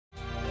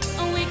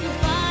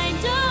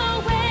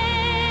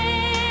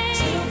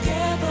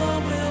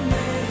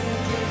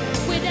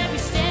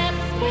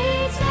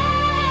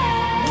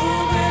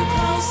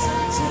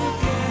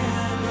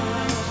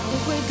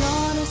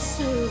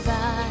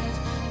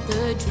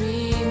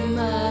We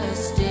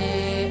must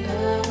stay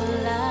alive.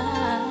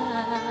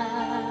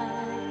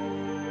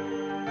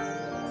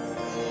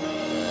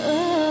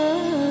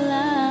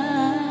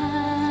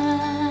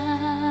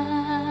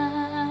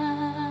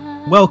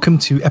 Welcome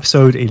to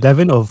episode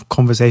 11 of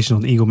Conversation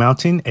on Eagle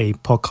Mountain, a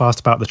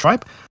podcast about the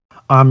tribe.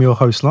 I'm your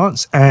host,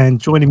 Lance,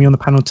 and joining me on the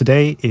panel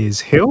today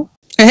is Hill.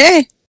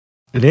 Hey.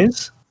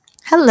 Liz.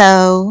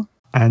 Hello.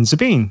 And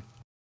Sabine.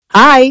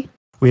 Hi.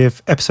 We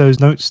have episode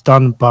notes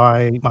done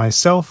by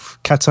myself,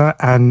 Catha,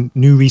 and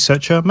new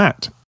researcher,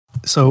 Matt.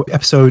 So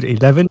episode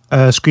 11,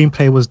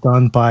 screenplay was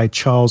done by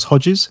Charles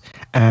Hodges,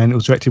 and it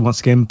was directed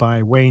once again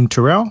by Wayne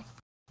Terrell.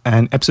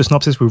 And episode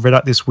synopsis we read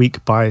out this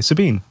week by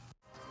Sabine.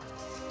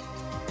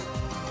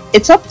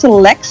 It's up to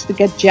Lex to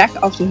get Jack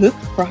off the hook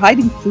for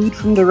hiding food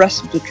from the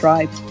rest of the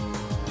tribe.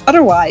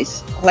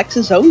 Otherwise,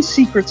 Lex's own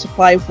secret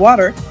supply of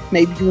water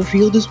may be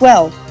revealed as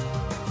well.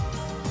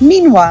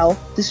 Meanwhile,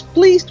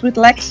 displeased with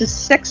Lex's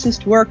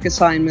sexist work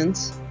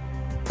assignments,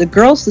 the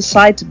girls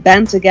decide to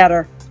band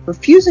together,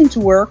 refusing to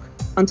work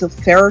until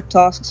fairer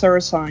tasks are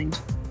assigned.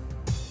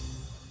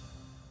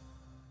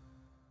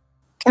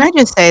 Can I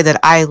just say that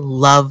I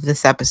love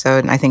this episode,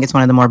 and I think it's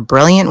one of the more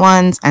brilliant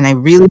ones, and I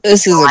really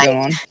This is a good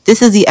one.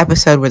 This is the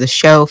episode where the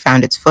show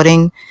found its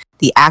footing.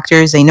 The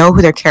actors, they know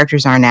who their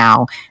characters are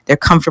now. They're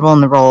comfortable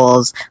in the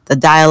roles. The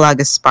dialogue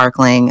is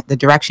sparkling. The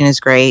direction is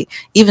great.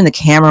 Even the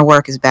camera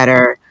work is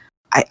better.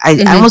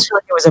 I almost feel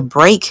like there was a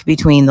break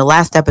between the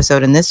last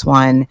episode and this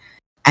one,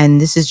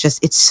 and this is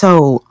just, it's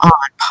so on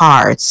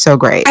par. It's so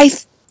great. I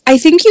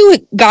think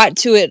you got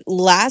to it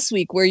last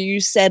week where you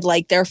said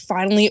like they're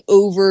finally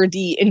over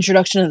the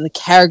introduction of the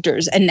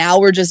characters and now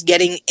we're just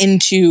getting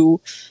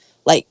into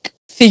like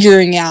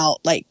figuring out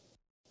like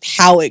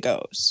how it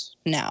goes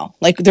now.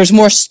 Like there's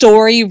more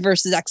story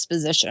versus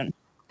exposition.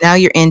 Now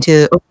you're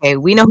into, okay,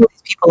 we know who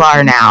these people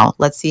are now.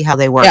 Let's see how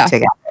they work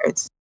together.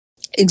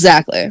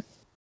 Exactly.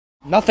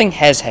 Nothing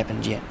has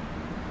happened yet.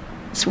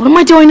 So what am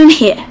I doing in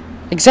here?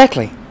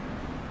 Exactly.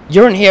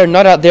 You're in here,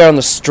 not out there on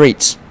the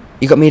streets.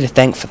 You got me to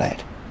thank for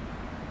that.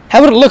 How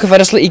would it look if I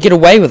just let you get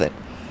away with it?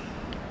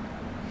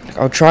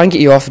 I'll try and get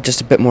you off with just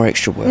a bit more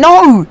extra work.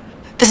 No!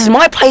 This is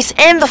my place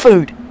and the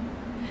food.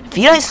 If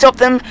you don't stop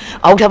them,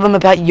 I'll tell them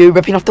about you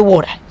ripping off the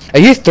water. Are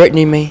you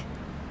threatening me?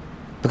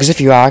 Because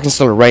if you are, I can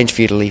still arrange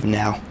for you to leave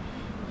now.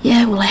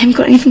 Yeah, well I haven't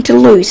got anything to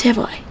lose, have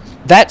I?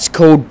 That's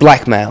called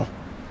blackmail.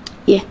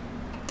 Yeah.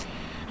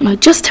 I know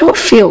just how it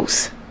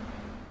feels.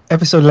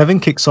 Episode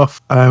 11 kicks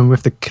off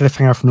with the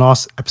cliffhanger from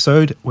last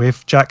episode,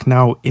 with Jack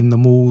now in the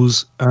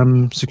mall's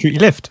security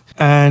lift.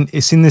 And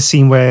it's in this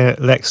scene where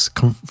Lex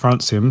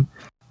confronts him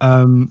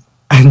and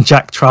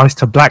Jack tries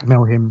to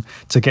blackmail him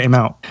to get him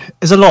out.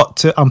 There's a lot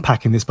to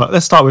unpack in this, but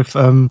let's start with,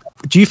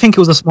 do you think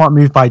it was a smart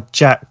move by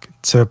Jack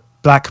to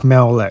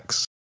blackmail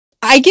Lex?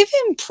 I give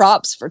him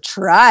props for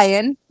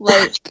trying.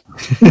 Like,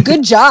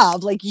 good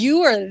job. Like,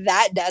 you are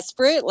that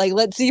desperate. Like,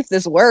 let's see if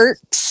this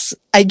works.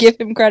 I give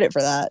him credit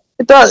for that.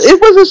 It does. It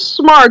was a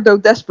smart, though,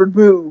 desperate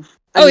move.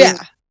 I mean, yeah.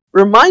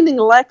 Reminding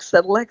Lex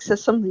that Lex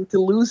has something to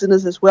lose in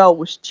this as well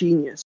was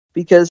genius.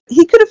 Because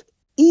he could have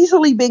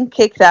easily been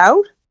kicked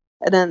out,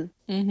 and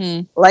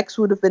then Lex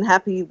would have been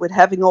happy with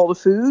having all the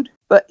food.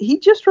 But he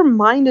just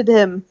reminded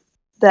him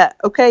that,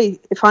 okay,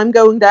 if I'm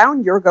going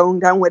down, you're going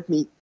down with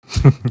me.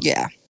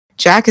 Yeah.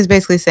 Jack is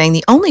basically saying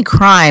the only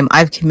crime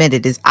I've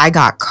committed is I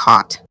got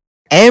caught.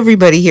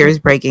 Everybody here is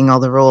breaking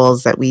all the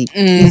rules that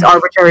these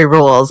arbitrary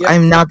rules. Yep.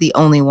 I'm not the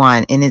only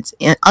one, and it's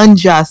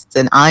unjust,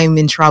 and I'm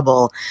in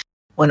trouble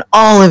when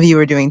all of you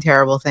are doing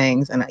terrible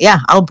things. And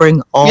I'll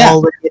bring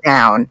all of you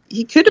down.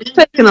 He could have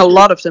taken a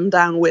lot of them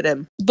down with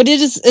him. But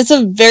it's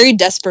a very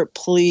desperate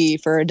plea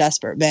for a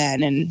desperate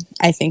man, and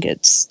I think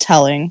it's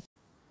telling.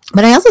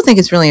 But I also think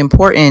it's really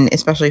important,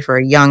 especially for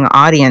a young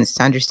audience,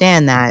 to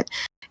understand that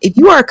if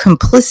you are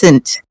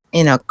complicit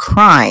in a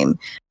crime,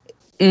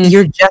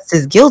 you're just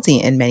as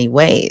guilty in many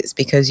ways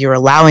because you're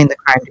allowing the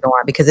crime to go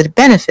on because it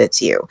benefits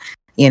you,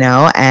 you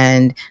know?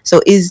 And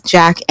so is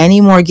Jack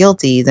any more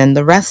guilty than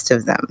the rest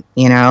of them,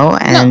 you know?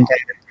 And no.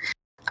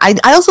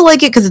 I also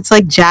like it because it's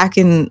like Jack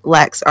and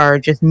Lex are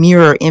just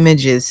mirror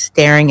images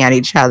staring at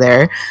each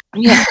other.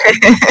 Yeah.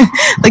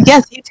 Like,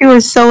 yes, you two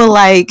are so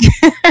alike.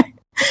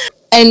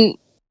 And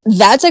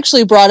that's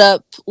actually brought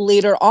up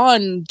later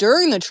on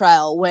during the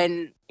trial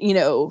when, you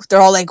know,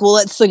 they're all like, well,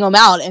 let's sing them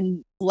out.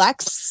 And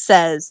Lex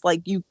says,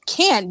 like, you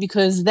can't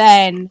because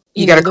then...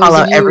 You got to call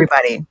out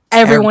everybody.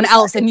 Everyone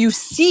else. And you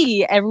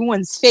see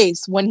everyone's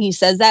face when he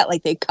says that.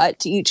 Like, they cut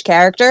to each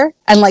character.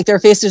 And, like, their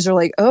faces are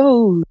like,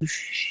 oh,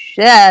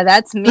 yeah,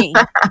 that's me.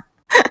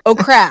 Oh,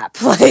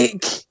 crap.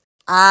 Like,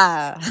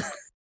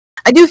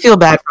 I do feel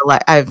bad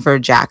for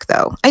Jack,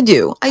 though. I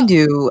do.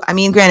 I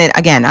mean, granted,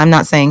 again, I'm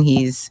not saying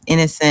he's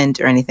innocent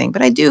or anything,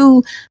 but I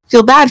do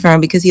feel bad for him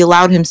because he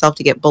allowed himself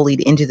to get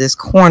bullied into this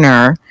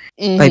corner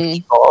by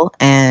people,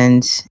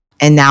 and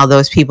now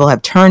those people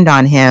have turned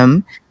on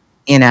him,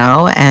 you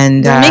know,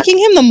 and they're making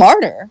him the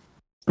martyr.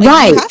 Like,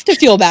 right. You have to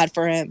feel bad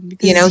for him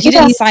because you know, he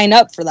didn't sign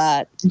up for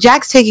that.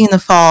 Jack's taking the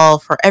fall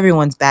for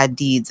everyone's bad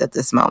deeds at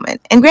this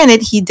moment. And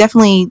granted, he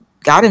definitely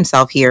got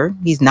himself here.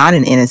 He's not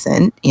an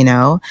innocent, you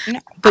know. No,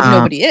 but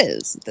nobody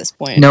is at this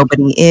point.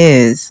 Nobody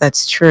is.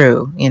 That's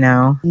true, you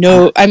know.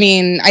 No, I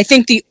mean, I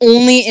think the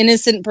only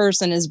innocent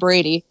person is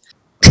Brady.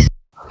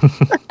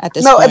 At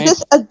this No, point.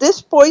 at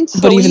this point,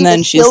 But even Salene then,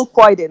 is she's- still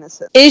quite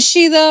innocent. Is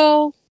she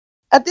though?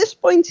 At this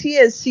point, she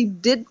is. She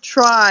did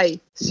try.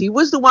 She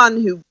was the one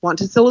who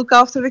wanted to look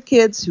after the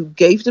kids, who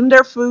gave them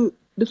their food,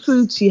 the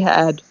food she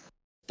had.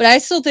 But I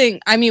still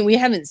think, I mean, we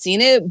haven't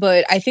seen it,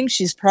 but I think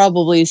she's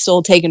probably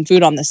still taking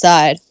food on the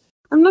side.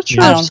 I'm not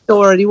sure Yeah. if she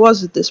already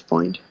was at this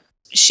point.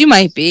 She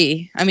might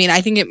be. I mean,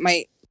 I think it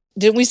might.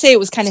 Didn't we say it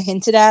was kind of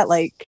hinted at?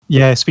 Like,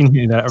 Yeah, it's been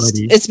hinted at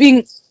already.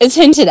 it's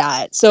hinted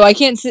at. So I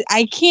can't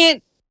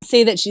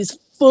say that she's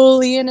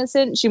fully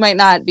innocent. She might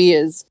not be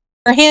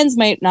her hands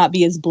might not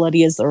be as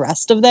bloody as the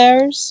rest of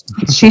theirs.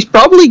 She's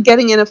probably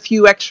getting in a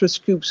few extra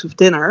scoops of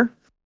dinner.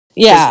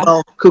 Yeah. As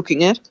well,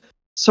 cooking it.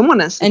 Someone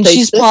has to And taste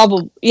she's it.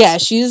 probably,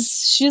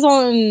 she's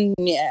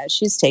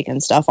taking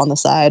stuff on the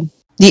side.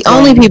 The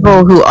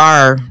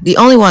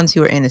only ones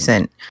who are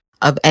innocent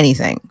of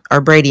anything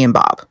are Brady and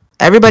Bob.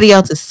 Everybody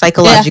else is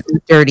psychologically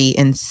dirty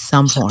in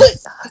some point.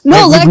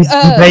 No, we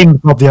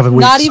blamed Bob the other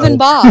week. not so- even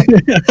Bob.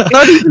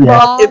 Not even Yeah.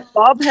 Bob. If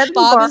Bob hadn't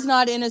Bob barked- is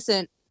not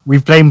innocent.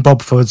 We've blamed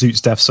Bob for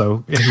Zoot's death,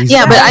 so he's...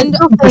 Yeah, but I And-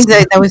 still think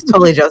that was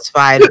totally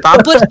justified.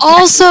 Bob, But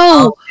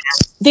also,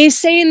 they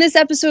say in this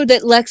episode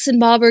that Lex and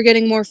Bob are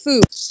getting more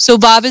food. So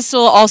Bob is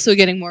still also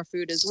getting more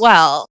food as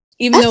well,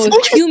 even That's though a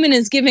interesting. human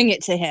is giving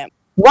it to him.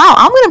 wow,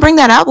 I'm going to bring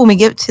that up when we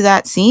get to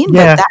that scene.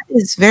 Yeah. But that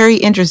is very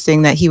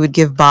interesting that he would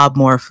give Bob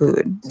more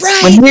food.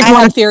 Right. When he I didn't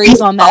want have to theories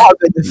feed on that. Bob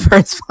in the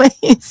first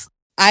place.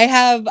 I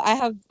have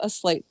a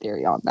slight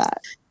theory on that.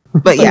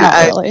 But yeah,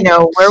 not really. you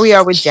know, where we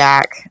are with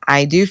Jack,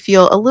 I do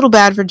feel a little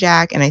bad for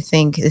Jack. And I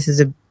think this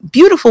is a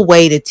beautiful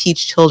way to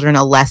teach children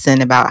a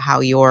lesson about how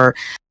your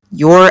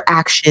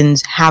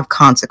actions have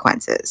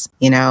consequences,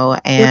 you know,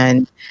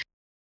 and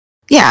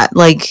yeah,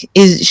 like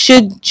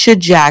should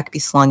Jack be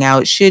slung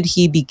out? Should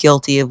he be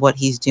guilty of what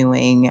he's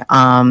doing?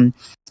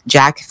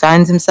 Jack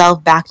finds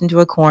himself backed into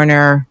a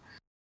corner.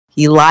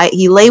 He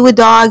lay with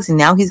dogs and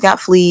now he's got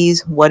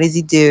fleas. What does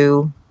he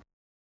do?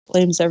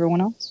 Blames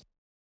everyone else.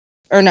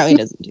 Or no, he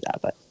doesn't do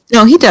that, but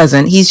No, he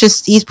doesn't.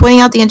 He's pointing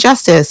out the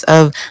injustice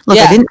of, look,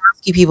 Yeah. I didn't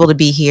ask you people to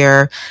be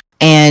here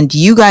and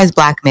you guys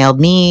blackmailed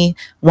me.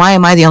 Why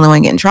am I the only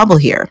one getting in trouble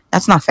here?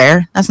 That's not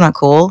fair. That's not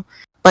cool.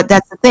 But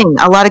that's the thing.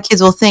 A lot of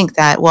kids will think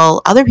that,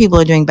 well, other people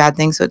are doing bad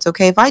things, so it's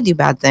okay if I do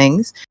bad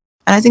things.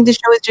 And I think the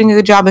show is doing a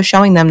good job of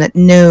showing them that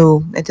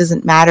no, it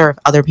doesn't matter if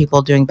other people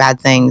are doing bad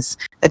things.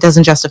 That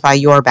doesn't justify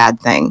your bad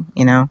thing,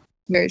 you know?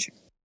 very true.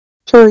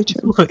 Very It's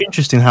true. also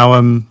interesting how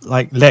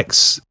like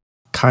Lex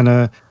kind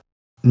of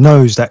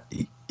knows that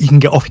you can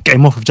get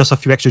him off with just a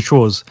few extra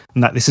chores,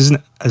 and that this isn't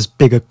as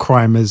big a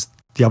crime as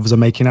the others are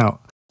making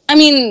out. I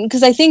mean,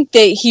 because I think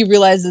that he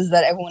realizes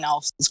that everyone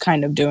else is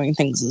kind of doing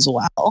things as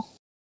well.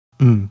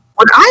 Mm.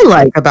 What I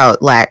like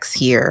about Lex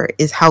here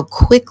is how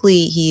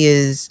quickly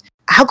he's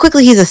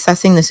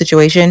assessing the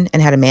situation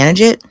and how to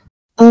manage it.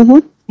 Mm-hmm.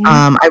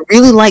 I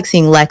really like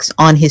seeing Lex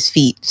on his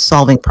feet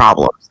solving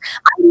problems.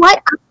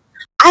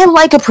 I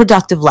like a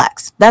productive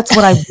Lex. That's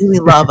what I really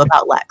love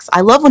about Lex. I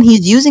love when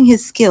he's using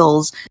his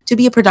skills to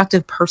be a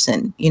productive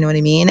person. You know what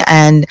I mean?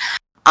 And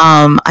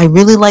I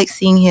really like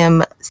seeing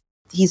him.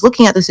 He's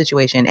looking at the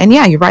situation, and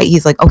yeah, you're right.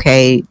 He's like,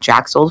 okay,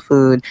 Jack stole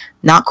food,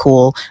 not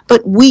cool,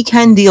 but we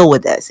can deal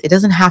with this. It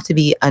doesn't have to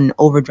be an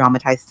over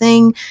dramatized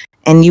thing.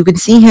 And you can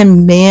see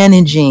him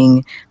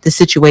managing the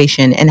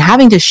situation and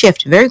having to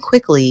shift very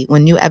quickly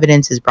when new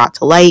evidence is brought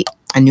to light,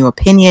 a new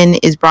opinion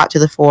is brought to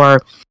the fore,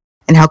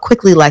 and how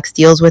quickly Lex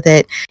deals with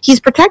it.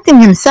 He's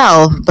protecting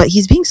himself, but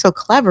he's being so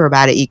clever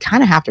about it. You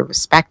kind of have to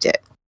respect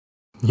it.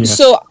 Yeah.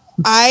 So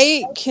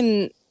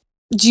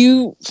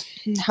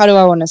how do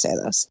I want to say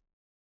this?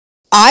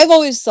 I've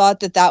always thought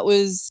that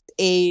was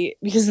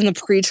because in the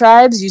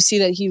pre-tribes, you see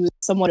that he was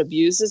somewhat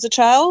abused as a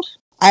child.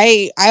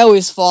 I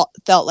always felt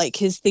like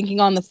his thinking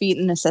on the feet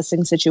and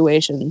assessing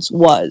situations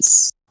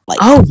was like,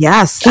 Oh,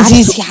 yes. because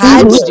he's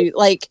had to absolutely. do,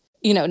 like,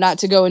 you know, not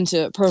to go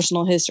into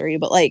personal history,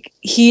 but like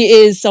he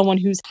is someone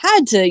who's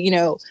had to, you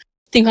know,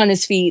 think on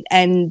his feet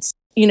and,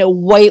 you know,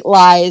 white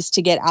lies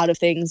to get out of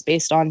things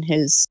based on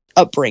his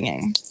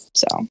upbringing.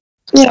 So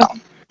Yeah.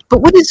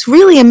 But what is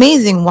really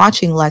amazing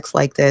watching Lex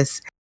like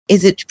this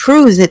is it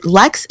proves that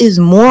Lex is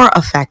more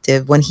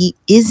effective when he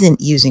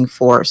isn't using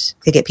force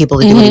to get people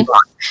to do what he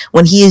wants.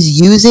 When he is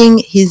using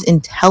his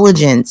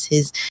intelligence,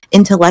 his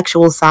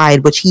intellectual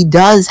side, which he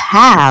does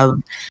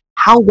have,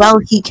 how well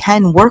he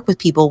can work with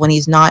people when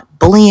he's not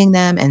bullying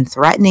them and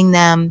threatening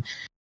them.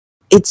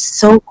 It's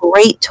so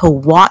great to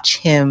watch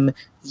him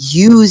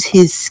use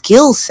his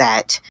skill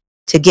set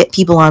to get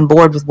people on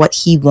board with what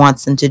he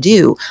wants them to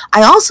do.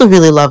 I also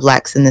really love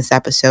Lex in this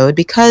episode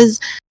because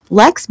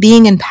Lex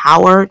being in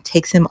power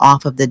takes him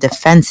off of the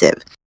defensive.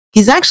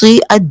 He's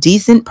actually a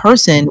decent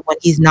person when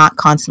he's not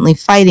constantly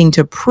fighting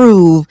to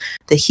prove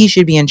that he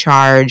should be in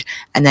charge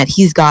and that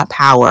he's got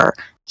power.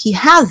 He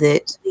has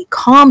it, so he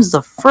calms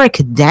the frick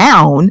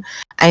down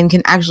and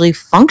can actually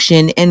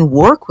function and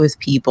work with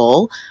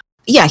people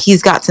yeah,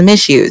 he's got some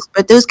issues,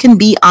 but those can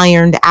be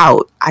ironed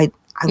out. I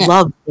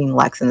love seeing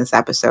Lex in this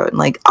episode.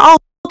 Like, oh,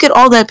 look at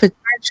all that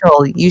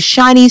potential, you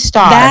shiny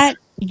star.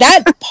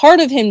 That part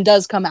of him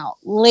does come out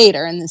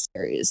later in the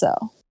series,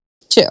 though,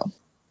 too.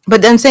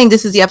 But I'm saying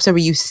this is the episode where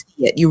you see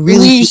it. You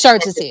really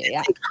start to see it,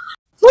 yeah.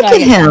 Look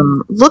at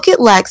him. Look at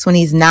Lex when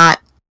he's not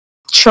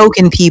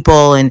choking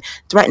people and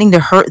threatening to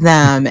hurt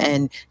them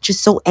and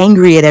just so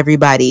angry at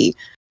everybody.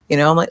 You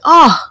know, I'm like,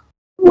 oh,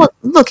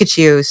 look at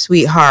you,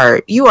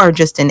 sweetheart. You are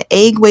just an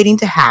egg waiting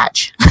to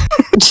hatch.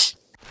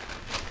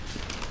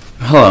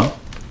 Hello.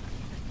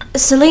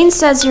 Salene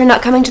says you're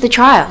not coming to the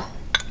trial.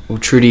 Well,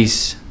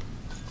 Trudy's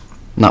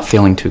not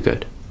feeling too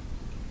good.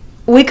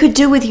 We could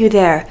do with you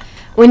there.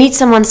 We need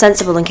someone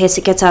sensible in case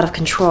it gets out of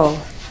control.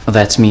 Well,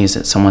 that's me. Is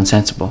it someone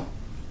sensible?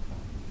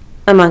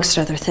 Amongst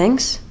other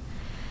things.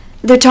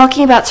 They're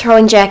talking about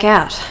throwing Jack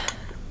out.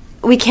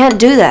 We can't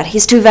do that.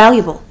 He's too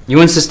valuable. You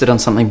insisted on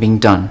something being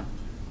done.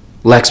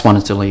 Lex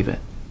wanted to leave it.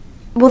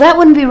 Well, that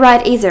wouldn't be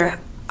right either.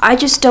 I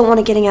just don't want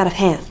it getting out of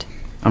hand.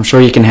 I'm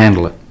sure you can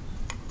handle it.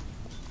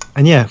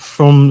 And yeah,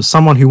 from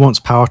someone who wants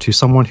power to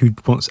someone who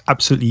wants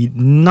absolutely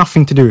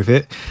nothing to do with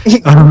it.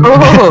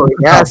 Oh,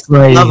 yes.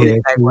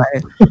 Lovely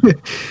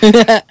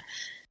segue.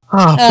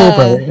 Poor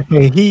Bray.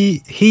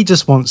 Okay, he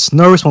just wants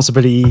no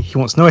responsibility. He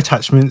wants no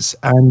attachments,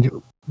 and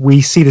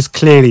we see this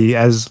clearly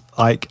as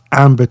like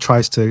Amber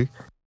tries to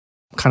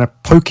kind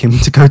of poke him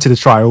to go to the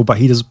trial, but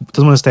he doesn't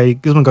want to stay. He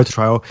doesn't want to go to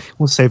trial. He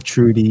wants to save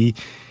Trudy.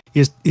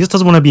 He just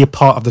doesn't want to be a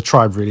part of the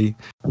tribe, really.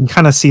 You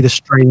kind of see the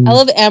strain. I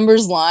love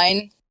Amber's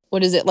line.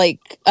 What is it like?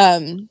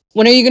 When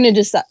are you going to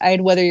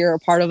decide whether you're a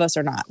part of us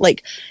or not?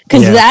 Like,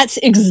 because that's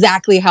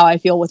exactly how I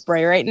feel with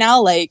Bray right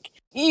now. Like,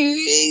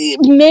 you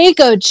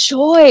make a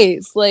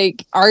choice.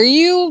 Like, are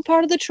you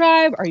part of the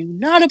tribe? Are you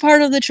not a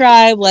part of the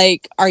tribe?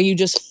 Like, are you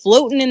just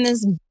floating in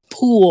this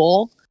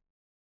pool?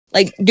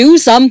 Like, do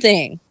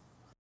something.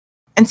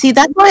 And see,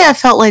 that's why I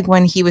felt like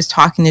when he was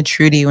talking to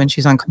Trudy when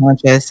she's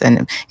unconscious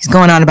and he's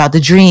going on about the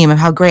dream of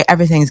how great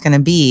everything's going to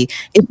be,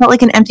 it felt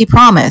like an empty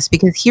promise,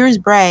 because here's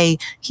Bray.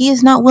 He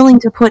is not willing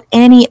to put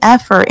any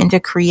effort into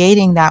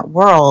creating that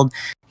world.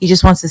 He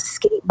just wants to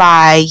skate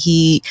by.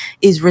 He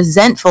is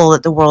resentful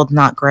that the world's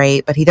not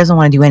great, but he doesn't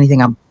want to do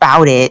anything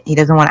about it. He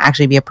doesn't want to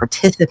actually be a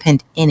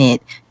participant in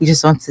it. He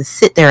just wants to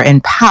sit there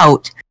and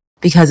pout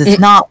because it's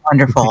not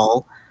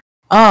wonderful.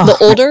 Oh, the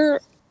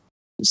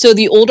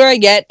older I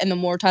get and the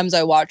more times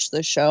I watch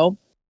this show,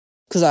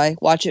 because I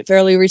watch it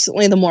fairly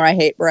recently, the more I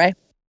hate Bray.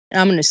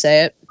 And I'm going to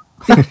say it.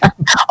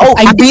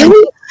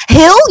 Really?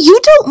 Hill, you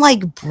don't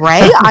like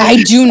Bray?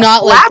 I do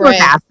not like Bray.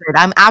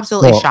 I'm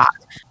absolutely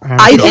shocked.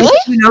 Really? Did any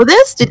of you know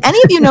this? Did any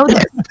of you know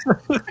this?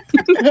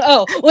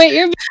 Oh, wait,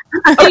 you're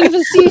being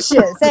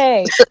facetious.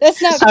 Hey,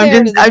 that's not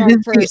fair to the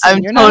wrong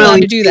person. You're not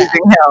allowed to do that.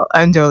 Hill.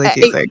 I'm totally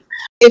teasing.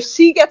 If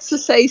she gets to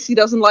say she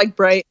doesn't like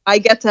Bray, I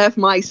get to have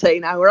my say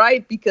now,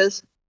 right?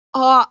 Because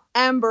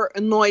Amber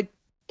annoyed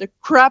the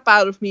crap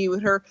out of me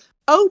with her,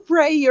 "Oh,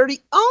 Bray, you're the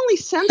only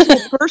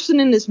sensible person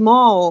in this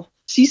mall."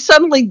 She's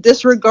suddenly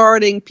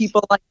disregarding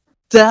people like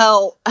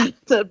Del at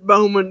that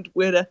moment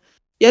with a,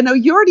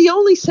 you're the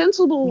only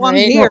sensible one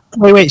here.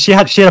 Wait, she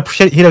had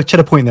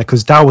a point there,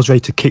 because Dal was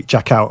ready to kick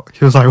Jack out.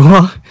 He was like,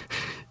 "What?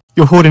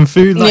 You're hoarding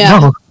food?" Like,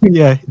 no.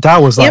 Yeah,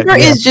 Dal was like, Amber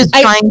is just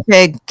trying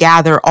to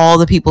gather all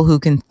the people who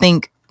can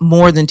think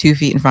more than 2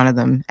 feet in front of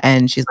them,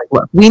 and she's like,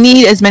 look, we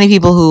need as many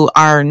people who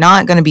are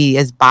not going to be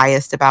as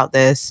biased about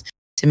this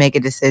to make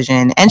a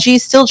decision. And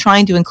she's still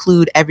trying to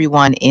include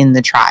everyone in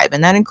the tribe,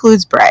 and that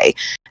includes Bray.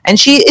 And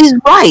she is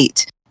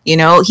right. He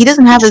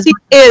doesn't have as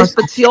much,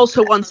 but she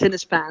also wants in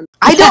his pants.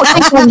 I don't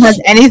think that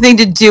has anything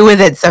to do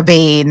with it,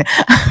 Sabine.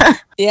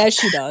 Yeah,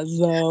 she does,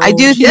 though. I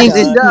do think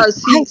it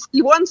does.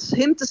 He wants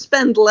him to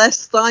spend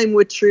less time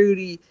with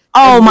Trudy.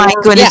 Oh my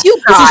goodness, you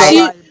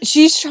guys.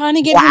 She's trying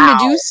to get him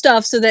to do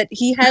stuff so that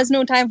he has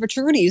no time for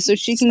Trudy, so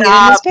she can get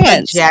in his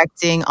pants.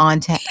 Projecting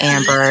onto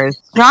Amber.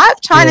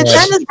 Stop trying to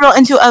turn this girl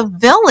into a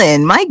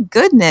villain. My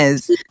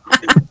goodness.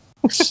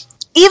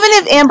 Even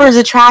if Amber is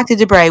attracted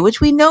to Bray,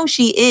 which we know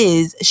she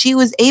is, she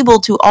was able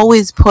to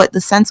always put the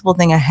sensible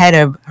thing ahead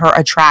of her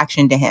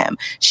attraction to him.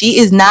 She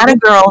is not a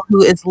girl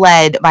who is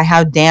led by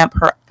how damp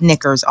her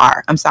knickers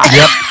are. I'm sorry.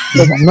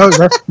 Yep. No,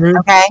 that's true.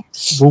 Okay.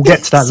 We'll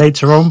get to that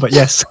later on, but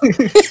yes.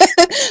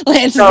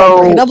 Lance is like,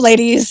 bring it up,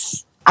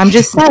 ladies. I'm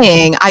just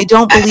saying, I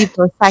don't believe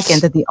for a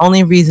second that the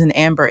only reason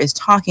Amber is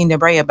talking to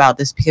Bray about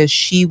this because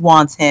she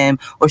wants him,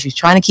 or she's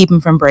trying to keep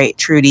him from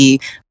Trudy.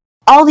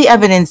 All the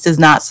evidence does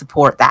not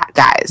support that,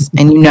 guys,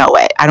 and you know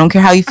it. I don't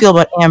care how you feel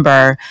about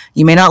Amber.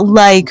 You may not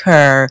like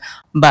her,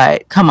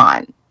 but come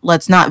on.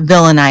 Let's not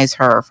villainize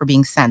her for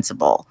being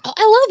sensible.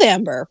 I love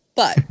Amber,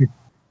 but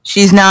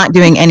she's not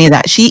doing any of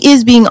that. She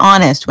is being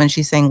honest when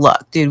she's saying,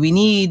 look, dude, we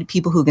need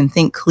people who can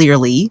think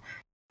clearly.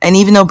 And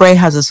even though Bray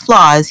has his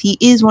flaws, he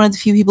is one of the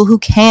few people who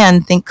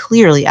can think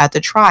clearly at the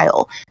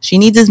trial. She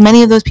needs as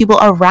many of those people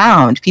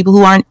around, people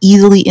who aren't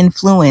easily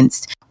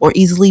influenced or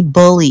easily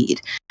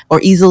bullied or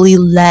easily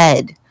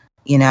led,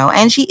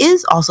 and she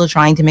is also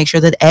trying to make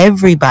sure that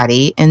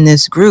everybody in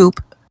this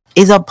group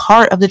is a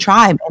part of the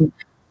tribe. And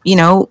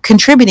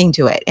contributing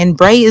to it. And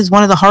Bray is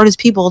one of the hardest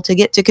people to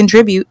get to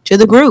contribute to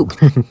the group,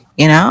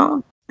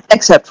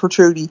 Except for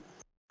Trudy.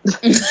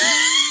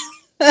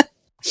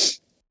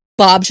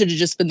 Bob should have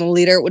just been the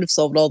leader. It would have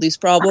solved all these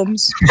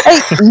problems. Hey,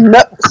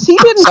 no, she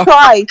didn't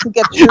try to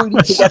get Trudy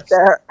to get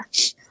there.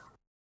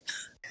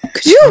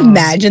 Could you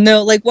imagine,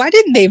 though? Like, why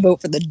didn't they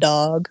vote for the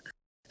dog?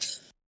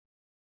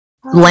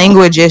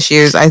 Language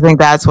issues. I think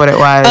that's what it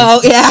was.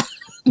 Oh, yeah.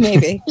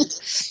 Maybe.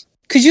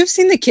 Could you have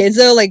seen the kids,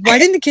 though? Like, why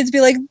didn't the kids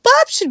be like,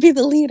 Bob should be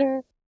the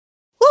leader?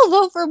 We'll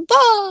vote for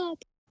Bob.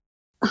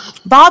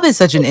 Bob is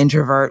such an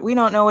introvert. We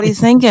don't know what he's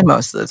thinking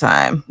most of the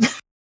time.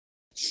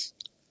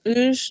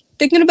 Just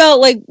thinking about,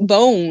 like,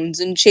 bones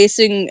and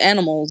chasing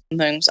animals and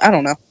things. I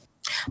don't know.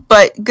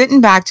 But getting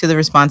back to the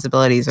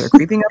responsibilities that are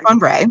creeping up on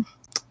Bray.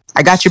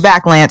 I got your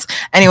back, Lance.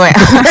 Anyway,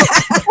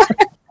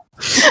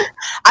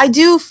 I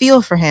do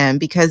feel for him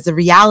because the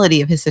reality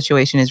of his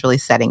situation is really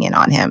setting in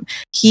on him.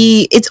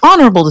 It's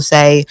honorable to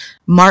say,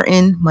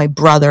 Martin, my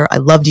brother, I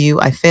loved you.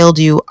 I failed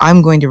you.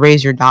 I'm going to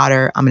raise your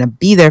daughter. I'm going to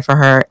be there for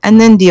her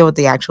and then deal with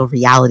the actual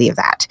reality of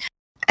that.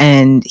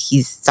 And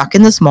he's stuck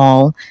in the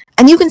small.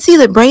 And you can see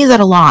that Bray is at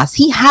a loss.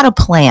 He had a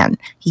plan.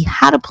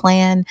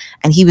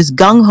 And he was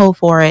gung-ho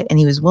for it. And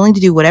he was willing to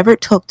do whatever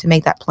it took to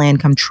make that plan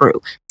come true.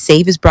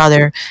 Save his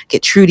brother,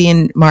 get Trudy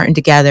and Martin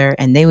together,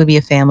 and they would be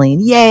a family.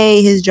 And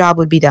yay, his job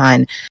would be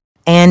done.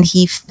 And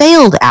he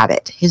failed at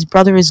it. His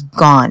brother is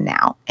gone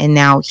now. And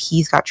now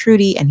he's got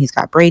Trudy and he's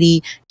got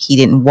Brady. He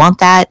didn't want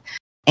that.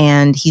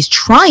 And he's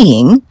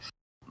trying,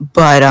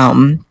 but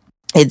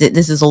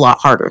this is a lot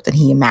harder than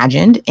he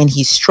imagined, and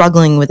he's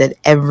struggling with it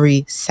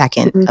every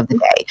second of the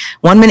day.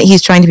 1 minute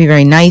he's trying to be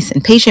very nice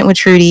and patient with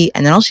Trudy,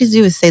 and then all she's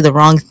do is say the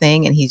wrong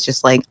thing, and he's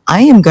just like,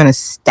 I am gonna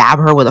stab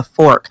her with a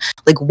fork.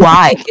 Like,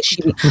 why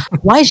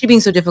is she being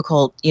so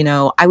difficult?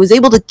 I was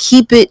able to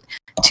keep it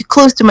too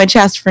close to my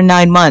chest for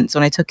 9 months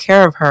when I took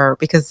care of her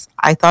because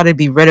I thought I'd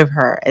be rid of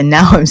her, and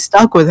now I'm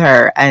stuck with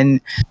her. And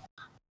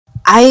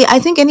I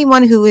think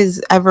anyone who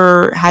has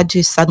ever had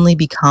to suddenly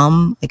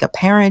become like a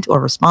parent or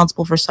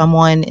responsible for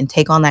someone and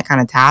take on that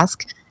kind of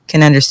task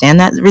can understand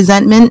that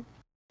resentment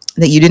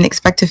that you didn't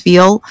expect to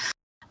feel.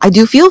 I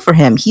do feel for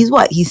him. He's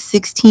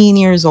 16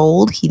 years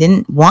old. He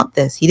didn't want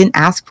this. He didn't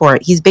ask for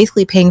it. He's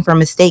basically paying for a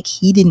mistake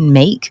he didn't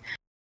make.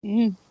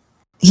 He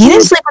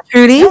didn't sleep with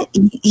Trudy.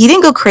 He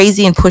didn't go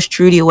crazy and push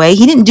Trudy away.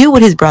 He didn't do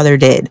what his brother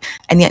did.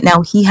 And yet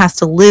now he has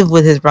to live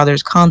with his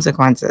brother's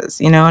consequences.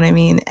 You know what I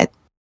mean? It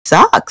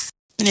sucks.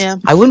 Yeah.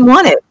 I wouldn't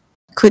want it.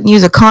 Couldn't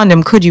use a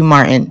condom, could you,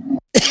 Martin?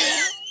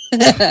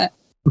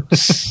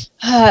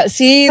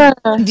 See,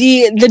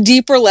 the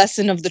deeper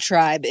lesson of the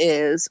tribe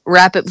is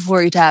wrap it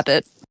before you tap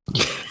it.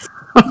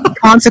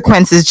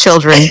 Consequences,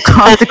 children.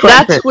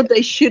 Consequences. That's what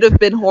they should have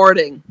been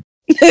hoarding.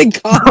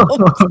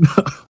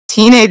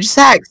 Teenage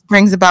sex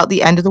brings about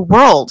the end of the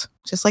world.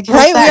 Just like you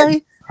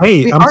said.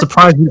 Hey, I'm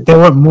surprised there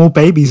weren't more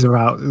babies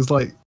around. It was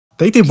like,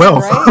 they did well.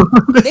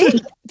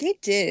 Right? They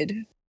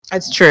did.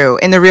 That's true.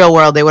 In the real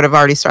world, they would have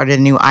already started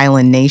a new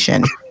island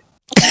nation.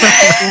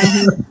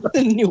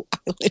 The new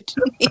island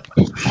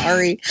nation.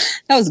 Sorry.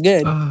 That was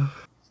good.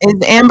 Is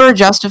Amber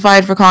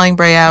justified for calling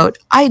Bray out?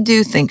 I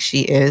do think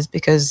she is,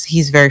 because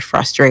he's very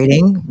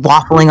frustrating,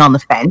 waffling on the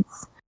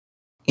fence.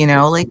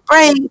 Like,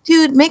 Bray,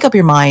 dude, make up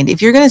your mind. If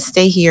you're going to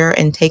stay here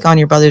and take on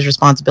your brother's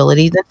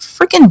responsibility, then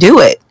freaking do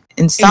it.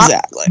 And stop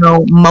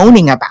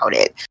moaning about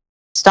it.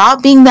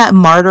 Stop being that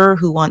martyr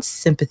who wants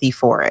sympathy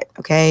for it,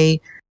 okay?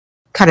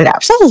 Cut it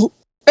out.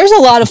 There's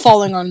a lot of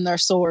falling on their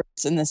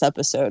swords in this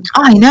episode.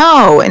 I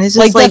know. And it's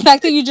just like the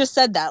fact that you just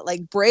said that.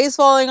 Like, Bray's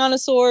falling on a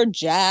sword,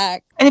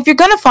 Jack. And if you're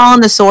going to fall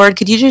on the sword,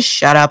 could you just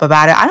shut up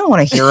about it? I don't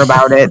want to hear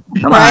about it.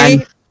 Come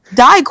on.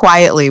 Die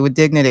quietly with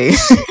dignity.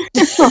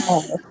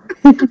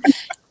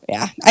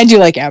 Yeah, I do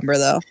like Amber,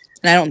 though.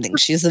 And I don't think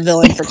she's the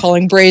villain for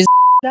calling Bray's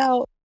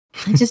out.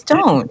 I just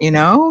don't,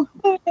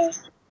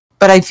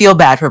 But I feel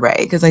bad for Bray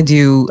because I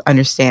do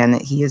understand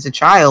that he is a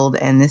child,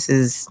 and this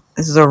is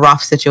a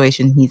rough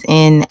situation he's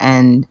in,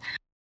 and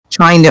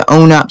trying to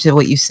own up to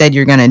what you said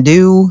you're gonna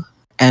do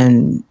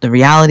and the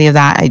reality of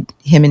that.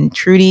 Him and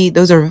Trudy,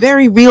 those are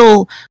very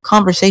real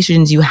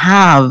conversations you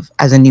have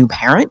as a new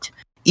parent,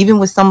 even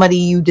with somebody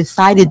you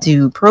decided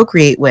to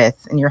procreate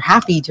with, and you're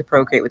happy to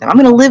procreate with them. I'm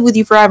gonna live with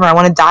you forever. I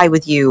want to die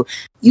with you.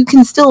 You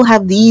can still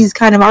have these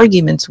kind of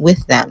arguments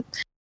with them.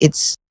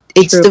 It's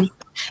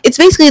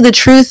basically the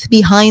truth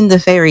behind the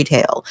fairy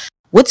tale.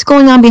 What's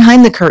going on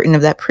behind the curtain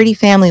of that pretty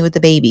family with the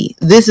baby?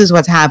 This is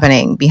what's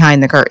happening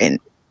behind the curtain.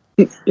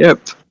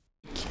 Yep.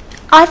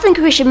 I think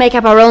we should make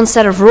up our own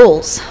set of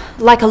rules,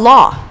 like a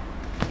law,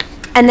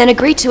 and then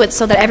agree to it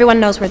so that everyone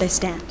knows where they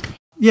stand.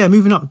 Yeah,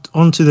 moving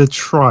on to the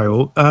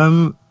trial.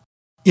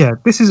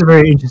 This is a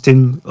very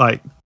interesting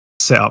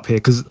setup here,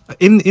 because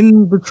in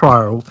the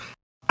trial,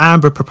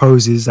 Amber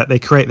proposes that they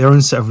create their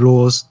own set of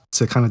laws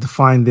to kind of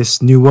define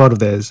this new world of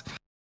theirs.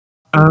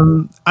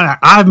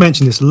 I've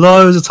mentioned this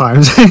loads of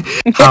times,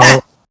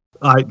 how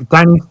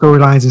Danny's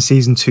storylines in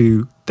season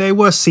 2, they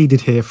were seeded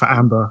here for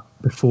Amber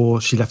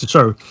before she left the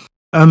show.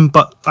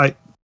 But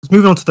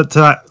moving on to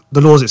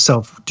the laws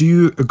itself. Do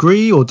you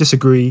agree or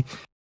disagree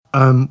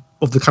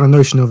of the kind of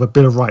notion of a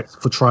Bill of Rights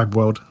for Tribe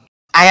World?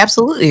 I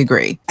absolutely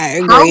agree. I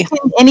agree. How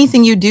can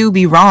anything you do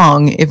be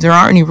wrong if there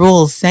aren't any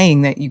rules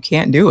saying that you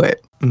can't do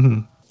it?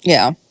 Mm-hmm.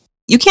 Yeah.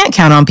 You can't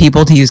count on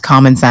people to use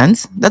common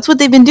sense. That's what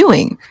they've been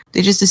doing.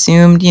 They just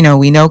assumed,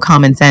 we know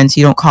common sense.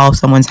 You don't call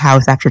someone's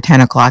house after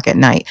 10 o'clock at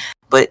night.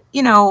 But,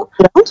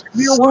 the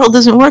real world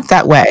doesn't work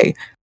that way.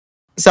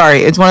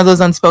 Sorry, it's one of those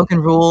unspoken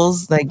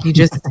rules. Like, you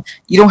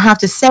don't have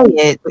to say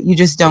it, but you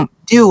just don't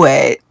do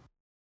it.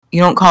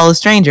 You don't call a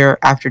stranger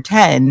after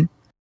 10.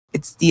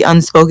 It's the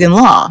unspoken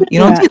law. You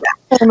don't do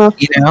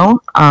that.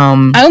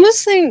 I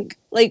almost think,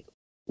 like,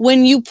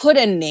 when you put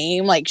a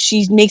name, like,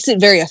 she makes it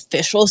very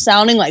official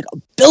sounding, like a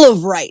Bill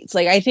of Rights.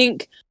 Like, I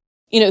think,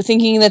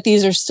 thinking that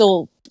these are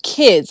still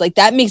kids, like,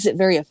 that makes it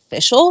very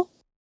official.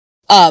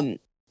 I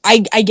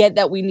get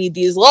that we need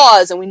these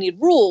laws and we need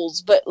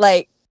rules, but,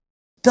 like,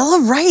 Bill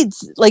of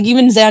Rights, like,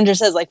 even Xandra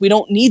says, like, we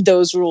don't need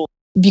those rules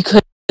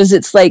because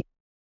it's, like,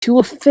 too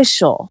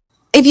official.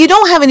 If you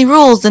don't have any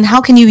rules, then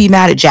how can you be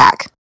mad at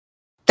Jack?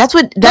 That's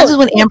what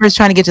Amber is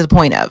trying to get to the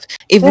point of.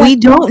 If we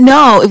don't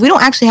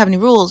actually have any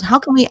rules, how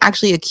can we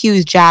actually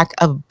accuse Jack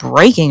of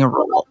breaking a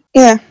rule?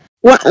 Yeah.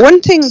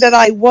 One thing that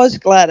I was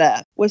glad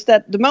at was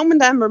that the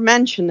moment Amber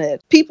mentioned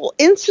it, people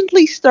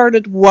instantly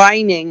started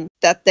whining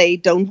that they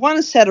don't want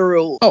to set a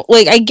rule. Oh,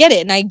 like, I get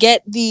it. And I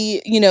get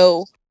the,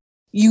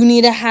 you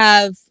need to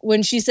have,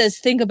 when she says,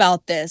 think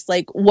about this,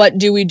 like, what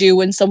do we do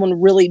when someone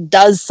really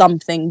does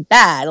something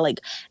bad? Like,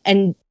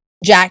 and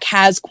Jack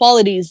has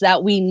qualities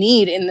that we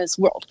need in this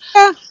world.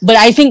 Yeah. But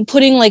I think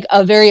putting, like,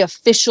 a very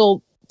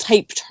official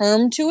type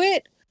term to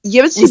it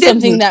is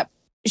something that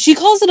she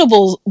calls it a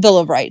Bill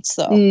of Rights,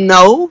 though.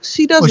 No,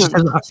 she doesn't.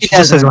 Well, she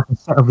just says like a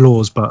set of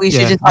laws, but we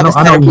should just have a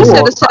set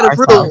of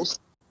rules.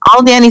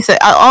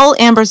 All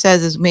Amber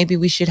says is maybe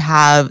we should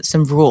have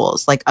some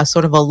rules, like a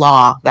sort of a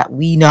law that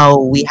we know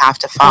we have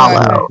to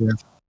follow.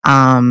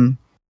 Right.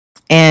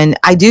 And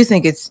I do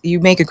think you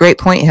make a great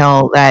point,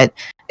 Hill, that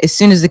as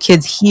soon as the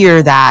kids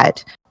hear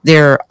that,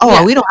 they're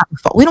we don't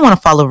want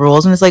to follow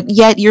rules, and it's like,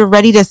 yet you're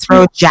ready to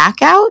throw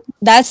Jack out.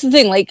 That's the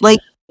thing, like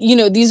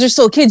these are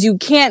still kids.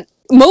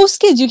 Most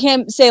kids you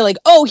can't say like,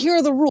 oh, here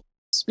are the rules,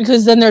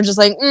 because then they're just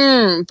like,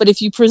 But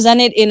if you present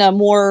it in a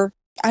more,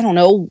 I don't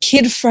know,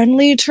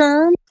 kid-friendly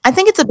term, I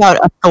think it's about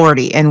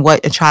authority and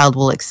what a child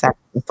will accept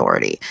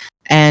authority.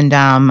 And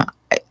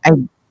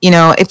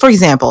if, for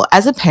example,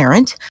 as a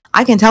parent,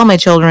 I can tell my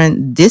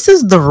children, this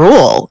is the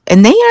rule,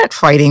 and they aren't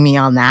fighting me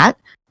on that.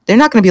 They're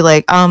not going to be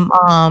like,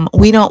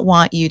 we don't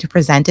want you to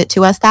present it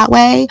to us that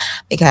way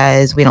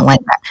because we don't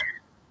like that.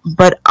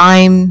 But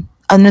I'm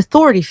an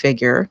authority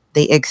figure.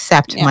 They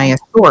accept my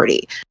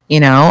authority,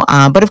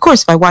 But of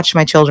course, if I watch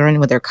my children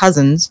with their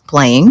cousins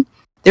playing,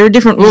 there are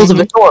different rules of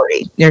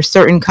authority. There are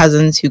certain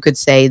cousins who could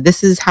say,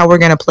 this is how we're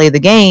going to play the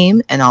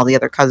game, and all the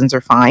other cousins are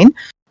fine.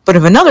 But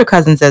if another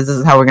cousin says, this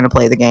is how we're going to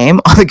play the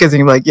game, all the kids are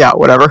going to be like, yeah,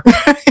 whatever.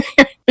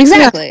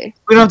 Exactly.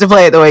 We don't have to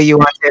play it the way you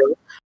want to.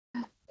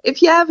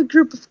 If you have a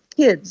group of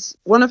kids,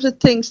 one of the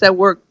things that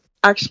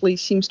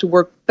seems to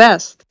work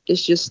best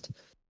is just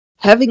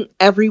having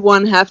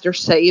everyone have their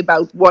say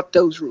about what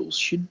those rules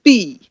should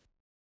be.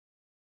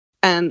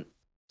 And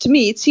to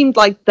me, it seemed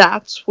like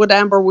that's what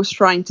Amber was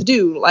trying to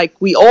do. Like,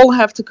 we all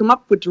have to come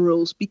up with the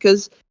rules,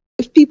 because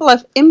if people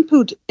have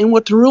input in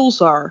what the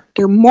rules are,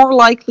 they're more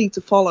likely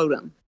to follow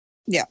them.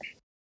 Yeah.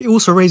 It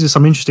also raises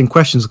some interesting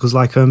questions, because,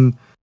 like,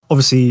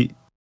 obviously,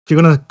 if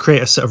you're going to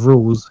create a set of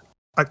rules,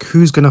 like,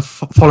 who's going to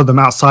follow them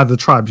outside of the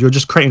tribe? You're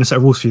just creating a set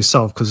of rules for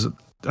yourself, because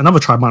another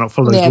tribe might not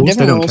follow those rules.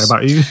 They don't care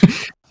about you.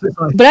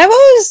 But I've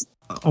always...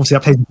 Obviously,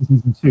 that plays into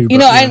season 2.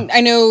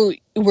 I know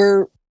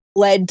we're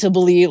led to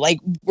believe, like,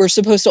 we're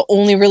supposed to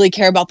only really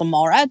care about the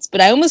Mallrats, but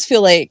I almost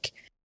feel like,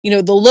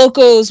 the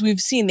Locos we've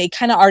seen, they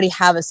kind of already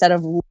have a set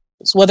of rules,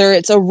 whether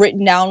it's a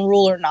written down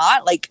rule or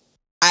not. Like,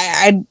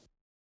 I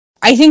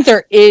think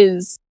there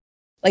is,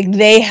 like,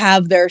 they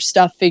have their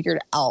stuff figured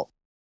out.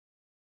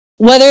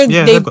 Whether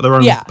they've got their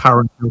own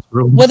power and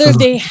rules.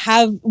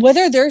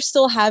 Whether they're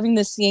still having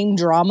the same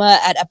drama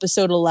at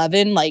episode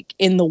 11, like,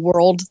 in the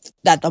world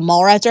that the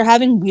Mallrats are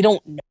having, we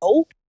don't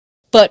know.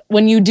 But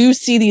when you do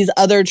see these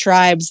other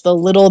tribes, the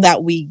little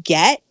that we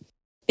get,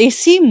 they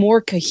seem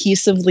more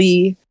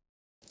cohesively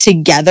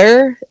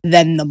together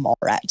than the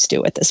Mallrats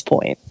do at this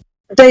point.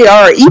 They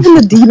are. Even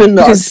the demon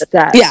dogs at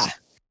that. Yeah.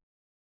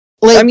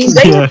 Like, I mean,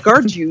 they have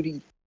guard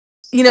duty.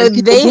 They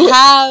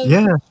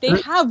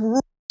have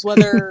rules,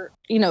 whether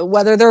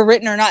whether they're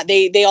written or not.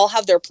 They all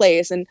have their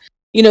place. And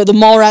the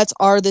Mallrats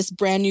are this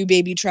brand new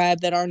baby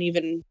tribe that aren't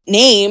even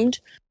named,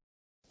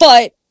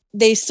 but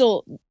they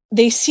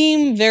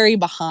seem very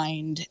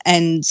behind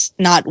and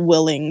not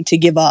willing to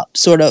give up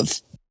sort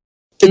of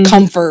the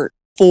comfort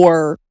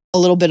for a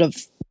little bit of,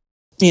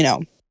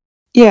 rule,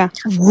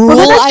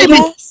 I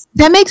guess.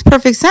 That makes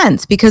perfect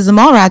sense, because the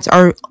Mallrats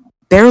are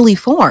barely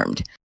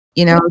formed.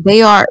 They're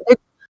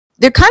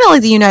kind of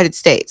like the United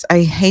States.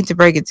 I hate to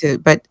break it to,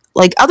 but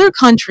like, other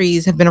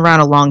countries have been around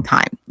a long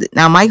time.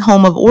 Now, my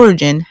home of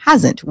origin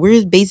hasn't.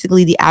 We're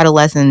basically the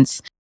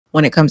adolescents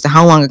when it comes to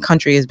how long a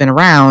country has been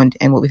around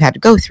and what we've had to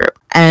go through.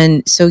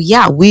 And so,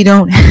 yeah, we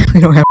don't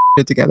have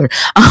it together,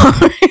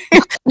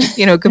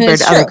 compared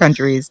to other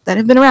countries that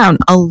have been around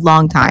a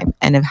long time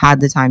and have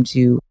had the time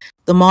to.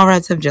 The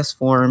Mallrats have just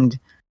formed.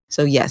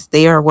 So, yes,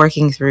 they are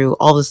working through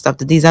all the stuff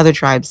that these other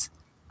tribes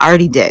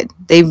already did.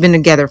 They've been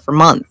together for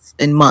months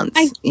and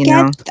months,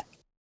 That.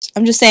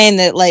 I'm just saying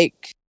that,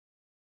 like,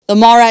 the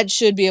Mallrats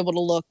should be able to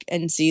look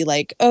and see,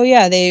 like, oh,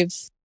 yeah, they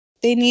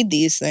need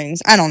these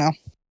things. I don't know.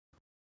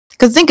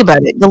 Because think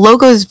about it. The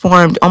logo is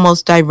formed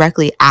almost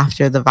directly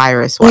after the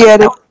virus was. Yeah,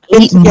 they've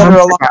been together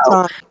a long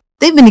time.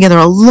 They've been together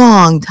a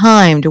long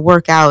time to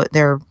work out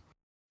their,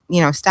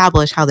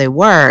 establish how they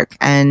work.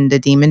 And the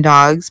demon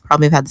dogs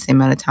probably have had the same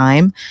amount of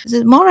time. The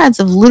Mallrats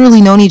have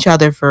literally known each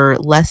other for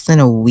less than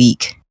a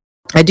week.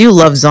 I do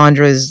love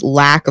Zondra's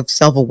lack of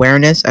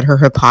self-awareness at her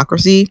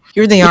hypocrisy.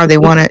 Here they are.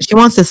 She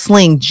wants to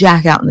sling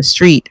Jack out in the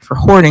street for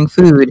hoarding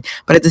food.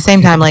 But at the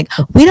same time, like,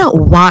 we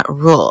don't want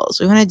rules.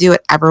 We want to do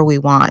whatever we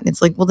want.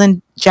 It's like, well,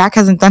 then Jack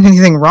hasn't done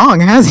anything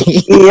wrong, has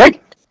he?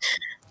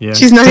 Yeah.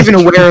 She's not even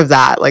aware of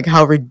that. Like,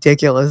 how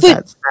ridiculous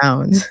that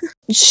sounds.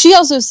 She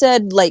also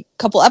said, like, a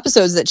couple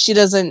episodes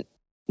that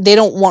they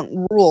don't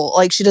want rule.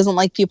 Like, she doesn't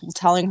like people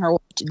telling her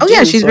what to do. Oh,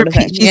 yeah, she's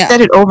said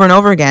it over and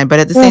over again.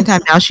 But at the same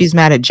time, now she's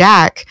mad at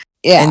Jack.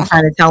 Yeah. And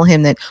trying to tell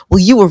him that, well,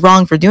 you were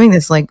wrong for doing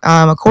this. Like,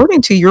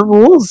 according to your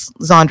rules,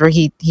 Zondra,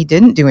 he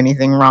didn't do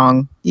anything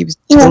wrong. He was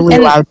totally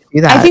allowed to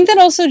do that. I think that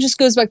also just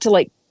goes back to,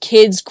 like,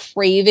 kids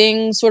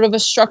craving sort of a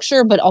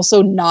structure, but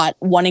also not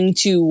wanting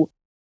to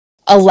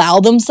allow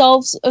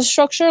themselves a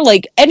structure.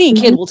 Like, any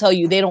kid will tell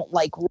you they don't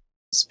like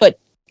rules, but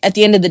at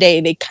the end of the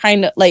day, they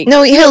kind of like...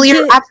 No, Hill,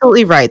 you're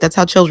absolutely right. That's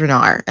how children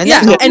are. And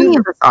that's how many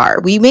of us are.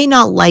 We may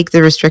not like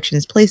the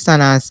restrictions placed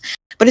on us,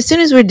 but as soon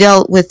as we're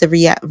dealt with the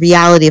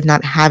reality of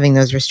not having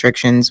those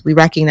restrictions, we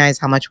recognize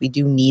how much we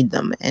do need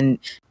them. And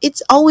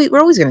we're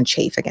always going to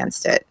chafe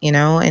against it,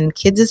 and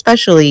kids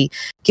especially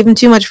give them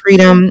too much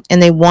freedom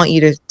and they want you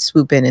to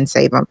swoop in and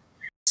save them.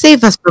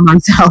 Save us from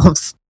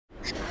ourselves.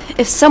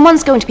 If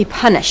someone's going to be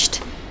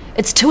punished,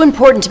 it's too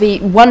important to be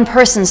one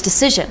person's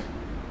decision.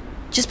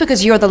 Just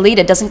because you're the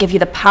leader doesn't give you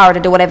the power to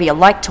do whatever you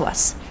like to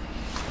us.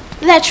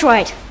 That's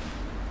right.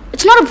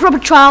 It's not a proper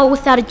trial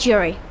without a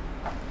jury.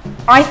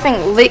 I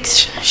think Lex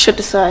should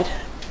decide.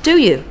 Do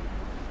you?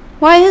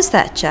 Why is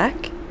that,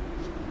 Jack?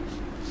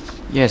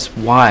 Yes,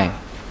 why,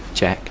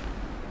 Jack?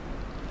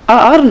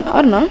 I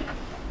don't know.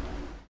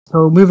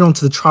 So moving on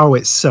to the trial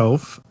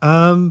itself.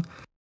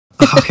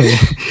 Okay,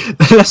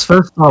 let's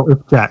first start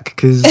with Jack,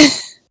 because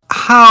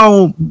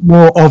how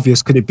more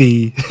obvious could it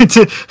be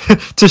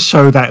to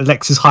show that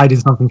Lex is hiding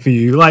something for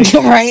you? Like,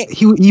 right?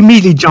 He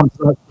immediately jumped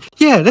like,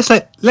 yeah, let's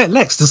let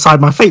Lex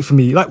decide my fate for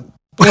me. Like,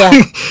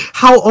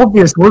 how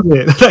obvious was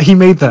it that he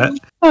made that?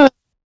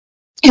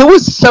 It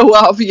was so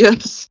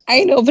obvious.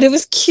 I know, but it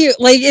was cute.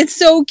 Like, it's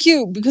so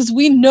cute because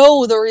we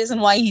know the reason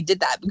why he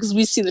did that, because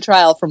we see the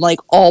trial from like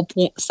all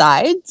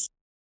sides.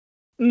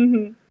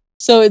 Mm-hmm.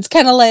 So it's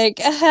kind of like,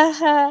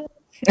 I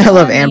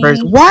love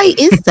Amber's. Why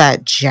is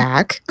that,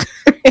 Jack?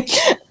 And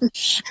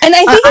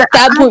I think at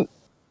that point,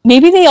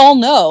 maybe they all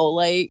know.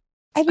 Like,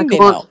 I think they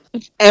know.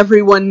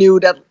 Everyone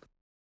knew that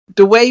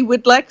the way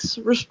with Lex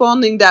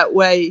responding that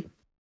way,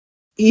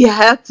 he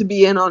had to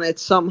be in on it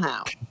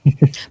somehow.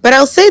 But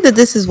I'll say that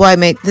this is why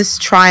this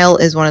trial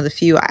is one of the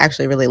few I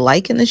actually really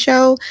like in the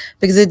show,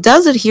 because it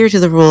does adhere to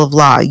the rule of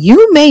law.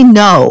 You may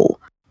know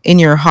in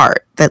your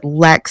heart that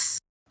Lex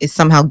is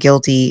somehow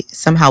guilty,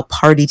 somehow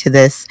party to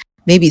this,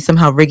 maybe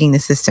somehow rigging the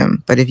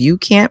system. But if you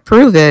can't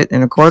prove it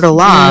in a court of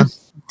law,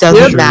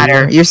 doesn't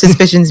matter. Your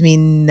suspicions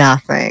mean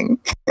nothing.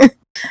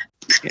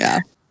 Yeah.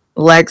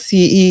 Lex,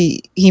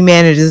 he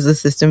manages the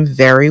system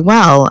very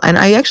well. And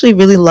I actually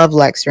really love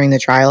Lex during the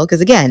trial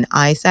because, again,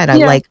 I said I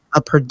like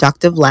a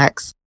productive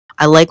Lex.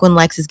 I like when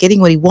Lex is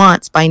getting what he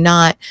wants by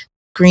not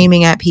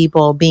screaming at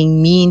people,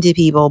 being mean to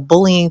people,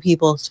 bullying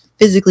people,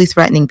 physically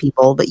threatening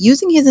people, but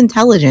using his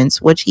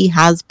intelligence, which he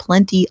has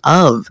plenty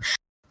of.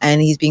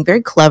 And he's being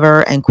very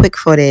clever and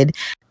quick-footed.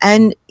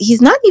 And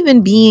he's not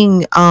even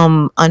being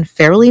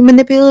unfairly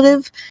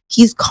manipulative.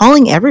 He's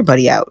calling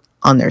everybody out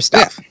on their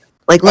stuff. Yeah.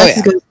 Like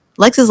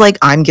Lex is like,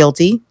 I'm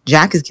guilty,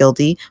 Jack is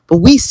guilty, but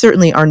we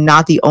certainly are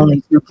not the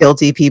only two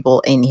guilty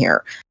people in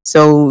here.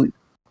 So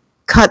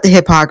cut the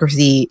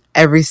hypocrisy,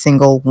 every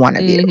single one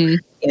of you,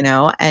 you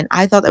know? And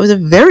I thought that was a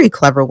very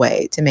clever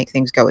way to make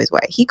things go his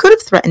way. He could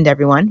have threatened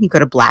everyone. He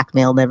could have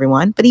blackmailed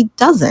everyone, but he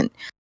doesn't,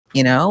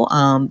 you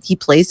know? He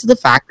plays to the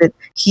fact that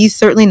he's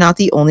certainly not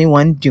the only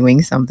one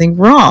doing something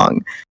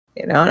wrong,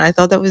 you know? And I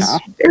thought that was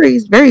very,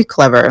 very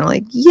clever. I'm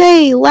like,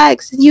 yay,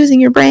 Lex,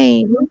 using your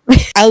brain.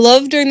 I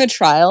love during the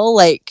trial,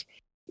 like,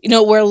 you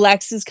know, where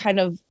Lex is kind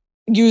of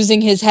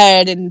using his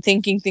head and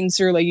thinking things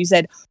through, like you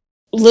said.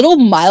 Little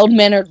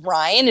mild-mannered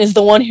Ryan is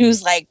the one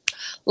who's like,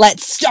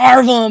 let's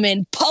starve him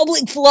and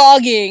public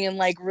flogging and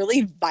like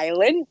really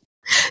violent.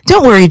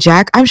 Don't worry,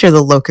 Jack. I'm sure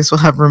the Locust will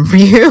have room for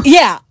you.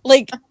 Yeah,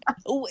 like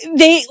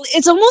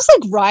it's almost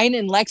like Ryan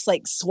and Lex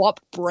like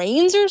swapped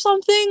brains or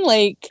something.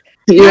 Like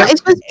Yeah.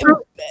 It's just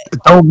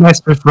Don't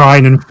mess with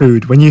Ryan and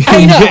food. When you,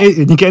 I know.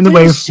 you get in the But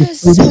way of it's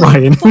just food, so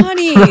Ryan.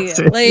 funny.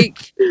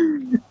 Like,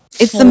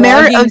 it's the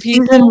merit flogging of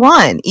season people.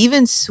 1.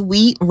 Even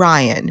sweet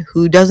Ryan,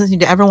 who doesn't seem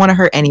to ever want to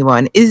hurt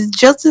anyone, is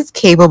just as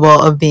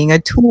capable of being a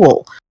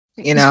tool.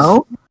 You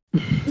know,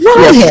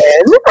 Ryan.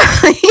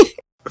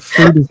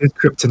 Food is his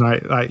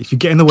kryptonite. Like, if you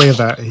get in the way of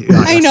that,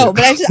 I know,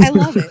 but I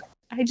love it.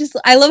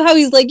 I love how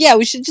he's like, yeah,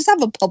 we should just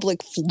have a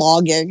public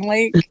flogging.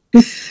 Like,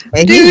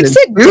 And dude, he's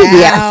sit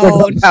enthusiastic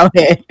down. about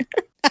it.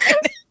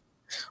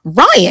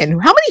 Ryan,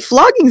 how many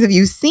floggings have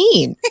you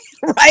seen?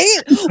 Right?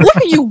 What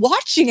are you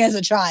watching as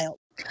a child?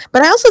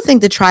 But I also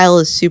think the trial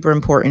is super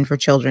important for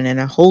children in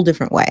a whole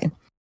different way.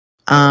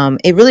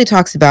 It really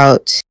talks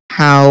about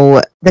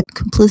how the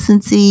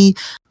complicity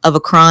of a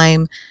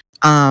crime.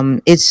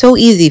 It's so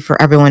easy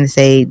for everyone to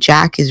say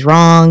Jack is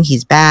wrong,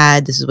 he's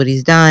bad, this is what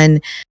he's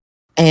done.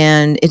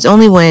 And it's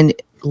only when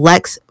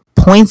Lex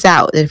points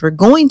out that if we're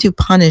going to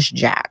punish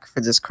Jack for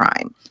this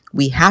crime,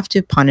 we have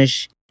to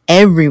punish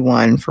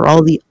everyone for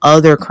all the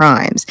other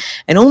crimes.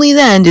 And only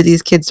then do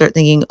these kids start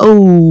thinking,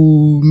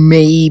 oh,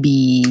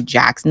 maybe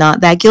Jack's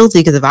not that guilty,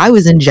 because if I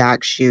was in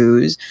Jack's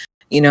shoes,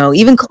 you know,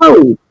 even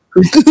Chloe,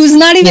 who's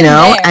not even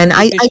there, and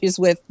she's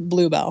with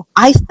Bluebell.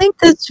 I think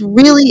that's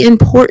really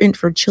important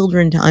for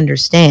children to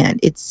understand.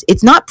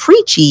 It's not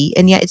preachy,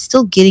 and yet it's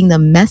still getting the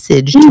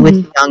message to a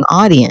young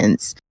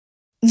audience.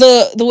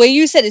 The way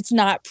you said it's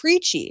not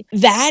preachy,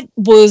 that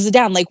boils it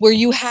down. Like, where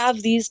you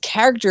have these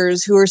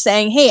characters who are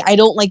saying, hey, I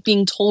don't like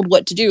being told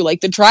what to do.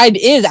 Like, the tribe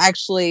is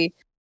actually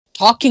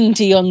talking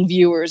to young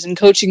viewers and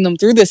coaching them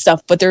through this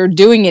stuff, but they're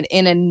doing it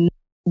in a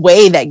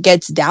way that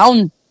gets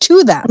down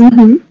to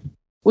them,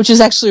 which is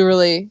actually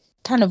really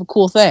kind of a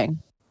cool thing.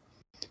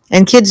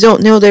 And kids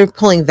don't know they're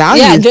pulling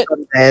values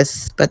from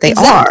this, but they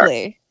are.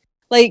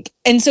 Like,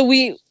 and so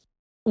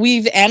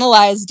we've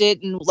analyzed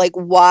it and like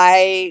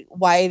why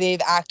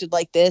they've acted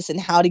like this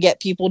and how to get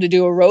people to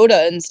do a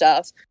rota and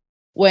stuff,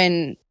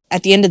 when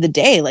at the end of the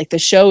day, like, the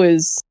show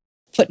is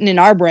putting in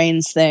our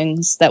brains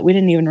things that we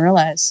didn't even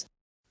realize.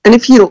 And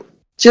if you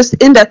just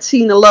in that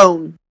scene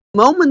alone,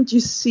 moment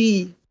you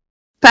see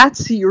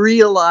Patsy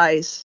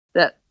realize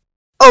that,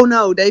 oh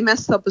no, they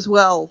messed up as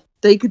well,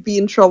 they could be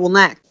in trouble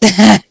next.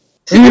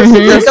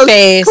 Her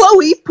face.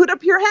 Chloe, put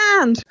up your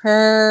hand.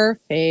 Her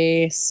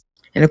face.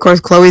 And of course,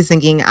 Chloe's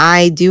thinking,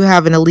 I do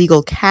have an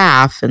illegal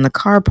calf in the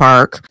car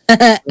park.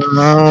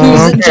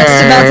 Who's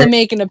just about to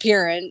make an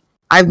appearance.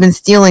 I've been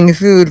stealing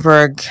food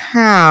for a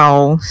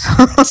cow.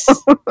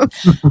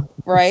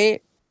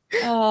 Right?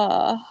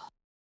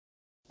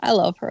 I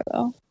love her,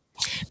 though.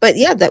 But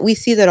yeah, that we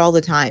see that all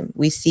the time.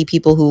 We see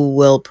people who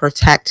will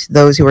protect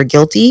those who are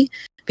guilty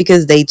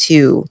because they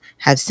too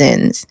have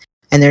sins.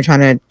 And they're trying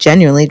to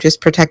genuinely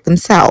just protect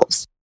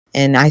themselves.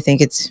 And I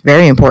think it's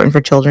very important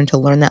for children to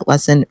learn that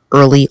lesson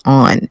early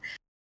on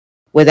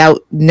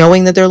without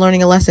knowing that they're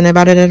learning a lesson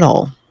about it at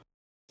all.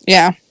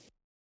 Yeah.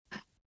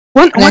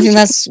 I think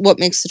that's what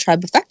makes the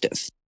tribe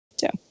effective,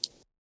 too.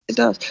 It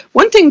does.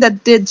 One thing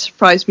that did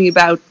surprise me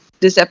about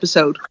this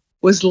episode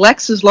was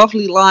Lex's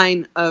lovely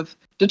line of,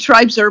 the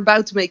tribes are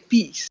about to make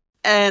peace.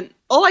 And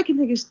all I can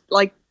think is,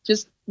 like,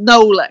 just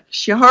no,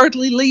 Lex. You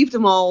hardly leave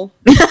them all.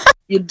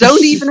 You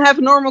don't even have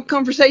a normal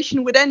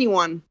conversation with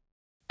anyone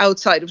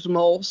outside of them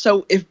all.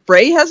 So if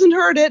Bray hasn't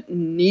heard it,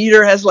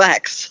 neither has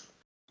Lex.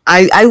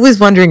 I was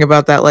wondering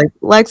about that. Like,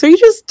 Lex, are you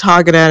just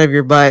talking out of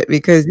your butt?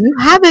 Because you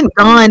haven't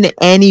gone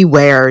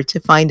anywhere to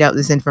find out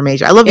this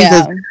information. I love he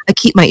says, I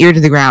keep my ear to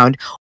the ground.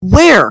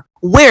 Where,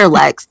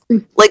 Lex?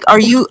 Like,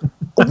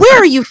 where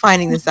are you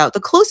finding this out? The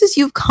closest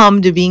you've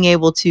come to being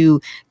able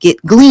to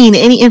glean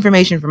any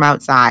information from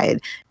outside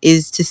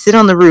is to sit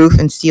on the roof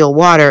and steal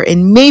water,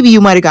 and maybe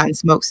you might have gotten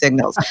smoke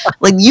signals.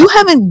 Like, you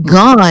haven't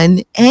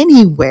gone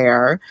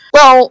anywhere.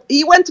 Well,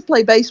 he went to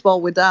play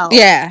baseball with Dal.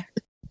 Yeah.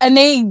 And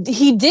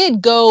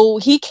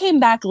he came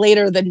back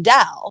later than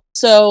Dal.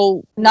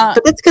 So not.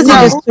 But that's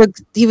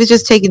because he was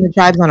just taking the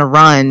tribes on a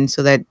run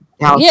so that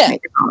Dal could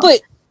make it home.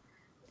 But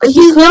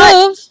he's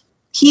not.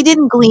 He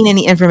didn't glean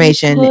any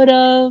information.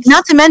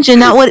 Not to mention,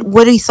 not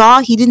what he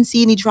saw. He didn't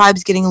see any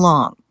tribes getting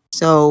along.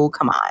 So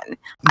come on.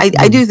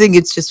 I do think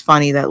it's just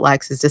funny that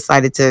Lex has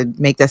decided to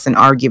make this an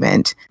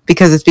argument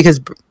because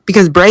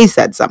Bray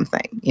said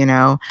something, you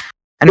know.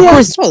 And of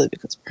course, totally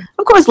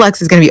of course, Lex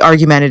is going to be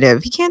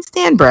argumentative. He can't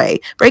stand Bray.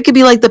 Bray could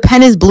be like, the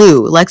pen is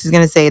blue. Lex is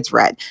going to say it's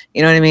red.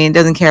 You know what I mean? It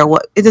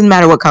doesn't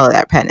matter what color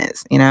that pen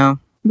is. You know.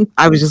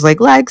 I was just like,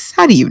 Lex,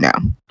 how do you know?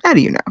 How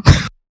do you know?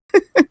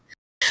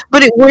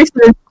 But it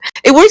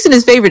works in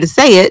his favor to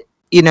say it.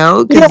 You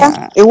know.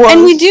 Yeah, it was.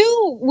 And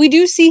we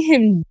do see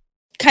him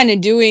kind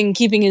of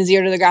keeping his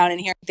ear to the ground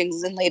and hearing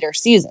things in later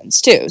seasons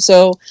too.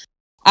 So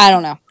I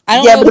don't know. I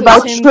don't know. But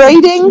about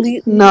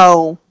trading,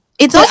 no.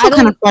 It's also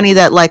kind of funny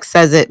that Lex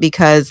says it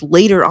because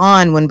later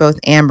on, when both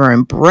Amber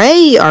and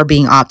Bray are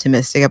being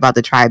optimistic about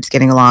the tribes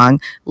getting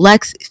along,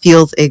 Lex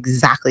feels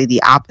exactly the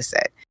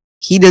opposite.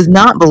 He does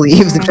not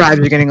believe the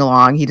tribes are getting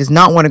along. He does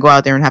not want to go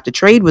out there and have to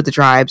trade with the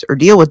tribes or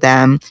deal with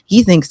them.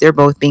 He thinks they're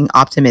both being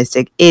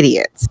optimistic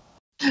idiots.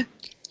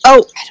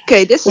 Oh,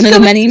 okay. This One is of the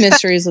gonna many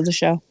mysteries of the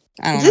show.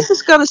 I don't know. This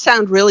is gonna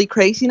sound really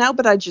crazy now,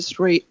 but I just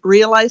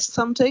realized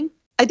something.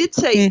 I did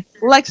say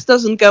Lex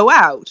doesn't go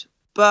out,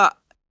 but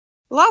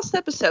last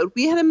episode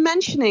we had him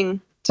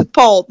mentioning to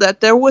Paul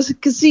that there was a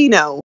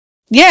casino.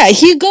 Yeah,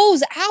 he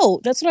goes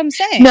out. That's what I'm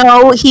saying.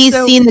 No, he's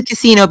seen the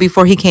casino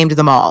before he came to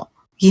the mall.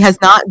 He has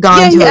not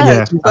gone to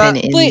yeah, a but,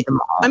 in the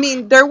mall. I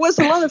mean, there was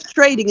a lot of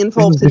trading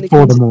involved in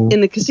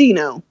the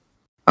casino.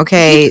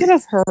 Okay. He could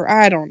have heard.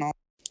 I don't know.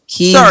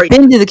 He's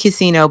been to the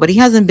casino, but he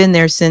hasn't been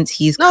there since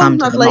he's come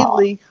to the mall. Not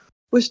lately.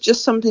 Was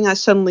just something I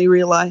suddenly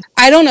realized.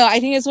 I don't know. I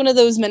think it's one of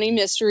those many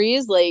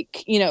mysteries.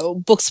 Like, you know,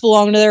 books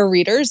belong to their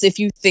readers. If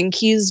you think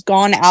he's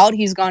gone out,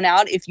 he's gone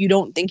out. If you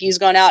don't think he's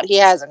gone out, he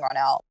hasn't gone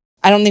out.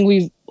 I don't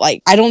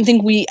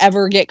think we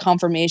ever get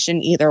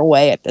confirmation either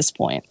way at this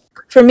point.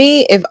 For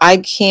me, if I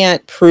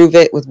can't prove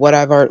it with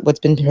what's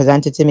been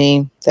presented to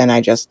me, then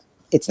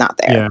it's not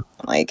there. Yeah.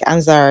 Like,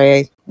 I'm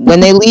sorry. When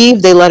they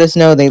leave, they let us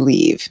know they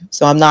leave.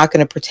 So I'm not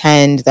going to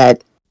pretend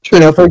that, you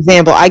know, for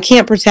example, I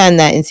can't pretend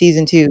that in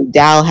season 2,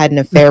 Dal had an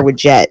affair with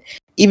Jet,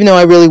 even though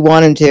I really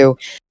want him to.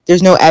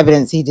 There's no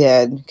evidence he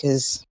did,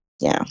 because,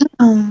 yeah.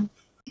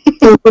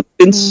 It would have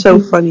been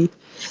so funny.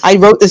 I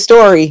wrote the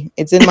story.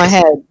 It's in my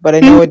head, but I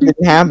know it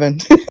didn't happen.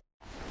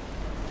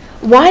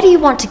 Why do you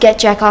want to get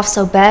Jack off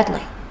so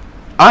badly?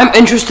 I'm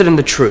interested in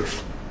the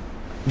truth.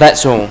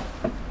 That's all.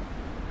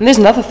 And there's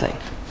another thing.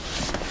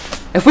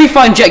 If we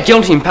find Jack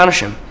guilty and punish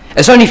him,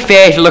 it's only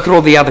fair to look at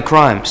all the other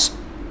crimes.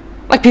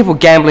 Like people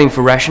gambling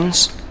for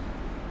rations.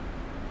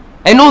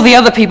 And all the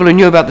other people who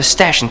knew about the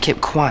stash and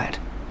kept quiet.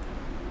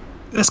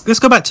 Let's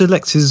go back to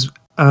Lex's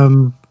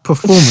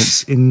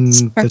performance in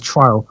the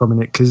trial for a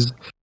minute, because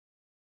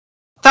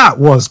that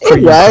was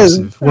pretty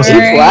impressive, wasn't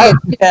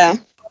it? Yeah.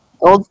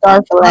 Gold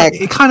star for Lex.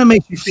 It kind of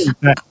makes you think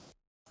that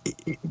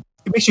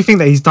it makes you think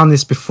that he's done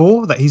this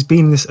before, that he's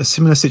been in a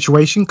similar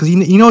situation, because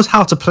he knows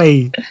how to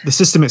play the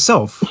system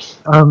itself.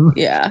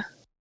 Yeah.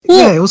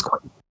 Yeah, it was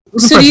quite.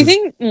 So do you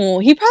think? Well,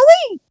 he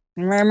probably.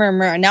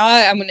 Now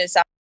I'm going to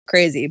sound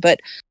crazy, but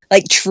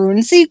like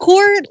truancy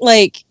court,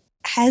 like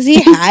has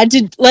he had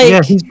to like?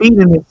 Yeah, he's been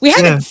in it. We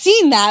haven't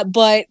seen that,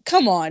 but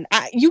come on,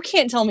 you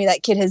can't tell me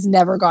that kid has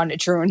never gone to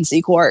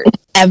truancy court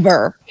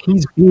ever.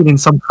 He's been in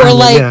some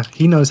kind of,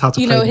 he knows how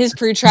to. You know, his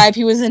pre-tribe.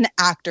 He was an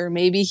actor.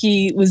 Maybe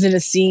he was in a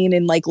scene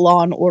in like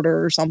Law and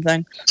Order or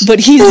something. But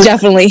he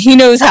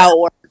knows how it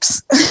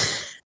works.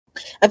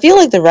 I feel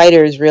like the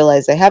writers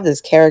realize they have this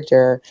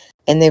character,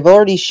 and they've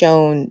already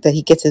shown that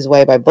he gets his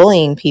way by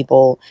bullying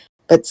people.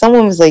 But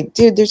someone was like,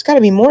 "Dude, there's got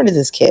to be more to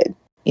this kid."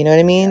 You know what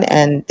I mean? Yeah.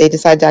 And they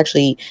decided to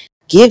actually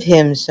give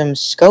him some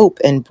scope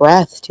and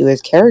breadth to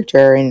his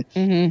character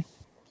and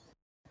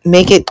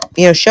make it,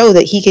 you know, show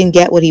that he can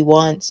get what he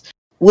wants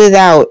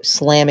without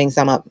slamming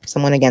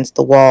someone against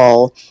the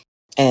wall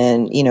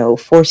and, you know,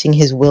 forcing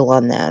his will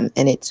on them.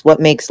 And it's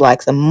what makes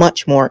Lex a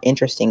much more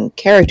interesting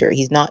character.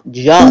 He's not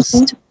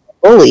just a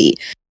bully,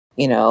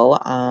 you know.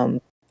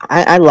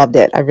 I loved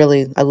it.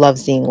 I love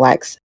seeing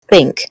Lex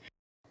think,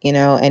 you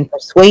know, and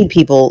persuade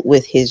people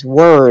with his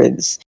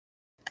words.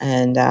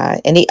 And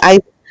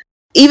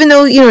even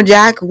though, you know,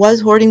 Jack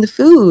was hoarding the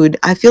food,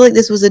 I feel like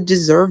this was a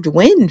deserved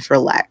win for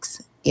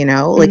Lex. You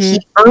know, like he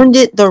earned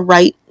it the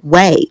right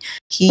way.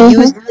 He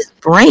used his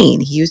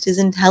brain. He used his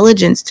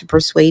intelligence to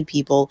persuade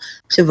people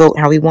to vote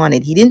how he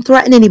wanted. He didn't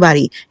threaten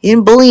anybody. He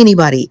didn't bully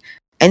anybody.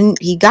 And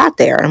he got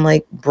there. I'm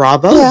like,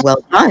 bravo,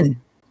 well done.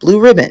 Blue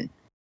ribbon.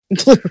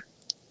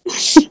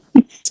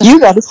 You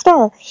got a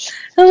star.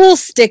 A little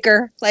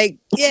sticker. Like,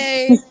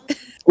 yay.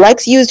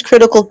 Lex used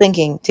critical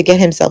thinking to get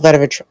himself out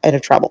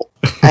of trouble.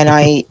 And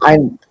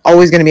I'm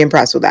always going to be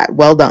impressed with that.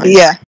 Well done.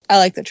 Yeah. I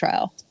like the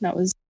trial.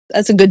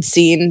 That's a good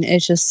scene.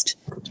 It's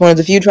one of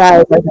the few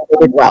trials I think they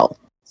did well.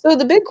 So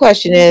the big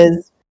question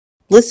is,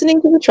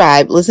 listening to the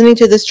tribe, listening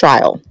to this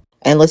trial,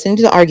 and listening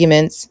to the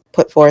arguments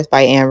put forth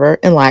by Amber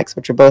and Lex,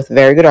 which are both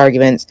very good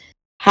arguments,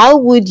 how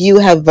would you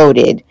have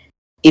voted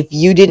if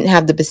you didn't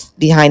have the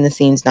behind the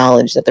scenes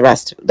knowledge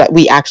that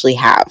we actually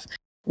have?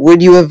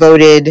 Would you have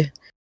voted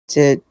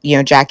to, you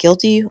know, Jack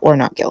guilty or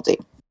not guilty?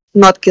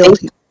 Not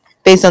guilty.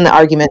 Based on the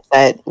arguments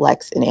that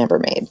Lex and Amber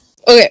made.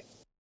 Okay.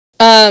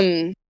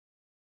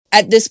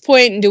 At this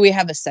point, do we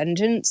have a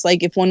sentence?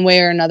 Like, if one way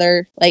or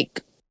another,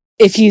 like,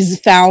 if he's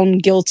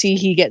found guilty,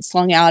 he gets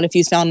slung out. If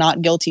he's found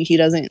not guilty, he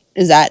doesn't.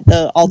 Is that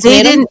the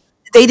ultimatum?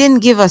 They didn't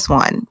give us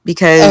one,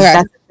 because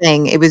that's the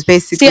thing. It was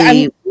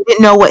basically, we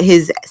didn't know what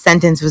his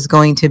sentence was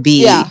going to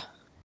be. Yeah.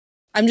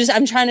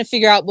 I'm trying to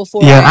figure out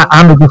before. Yeah,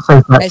 I'm just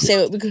saying that I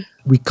say what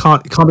we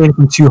can't. It can't be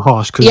anything too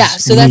harsh.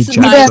 So that's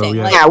my thing.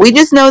 Yeah, we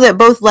just know that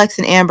both Lex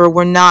and Amber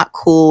were not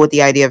cool with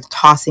the idea of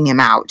tossing him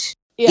out,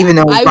 even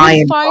though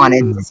Ryan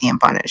wanted to see him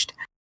punished.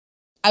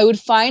 I would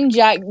find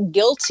Jack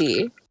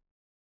guilty,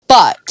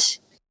 but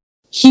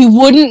he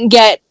wouldn't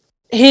get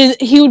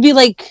he would be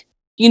like,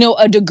 you know,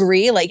 a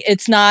degree. Like,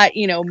 it's not,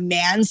 you know,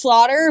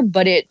 manslaughter,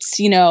 but it's,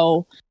 you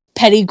know,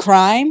 petty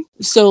crime.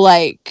 So,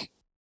 like,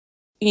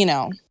 you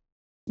know,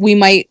 we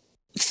might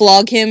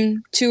flog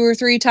him 2 or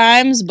 3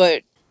 times,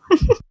 but,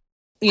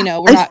 you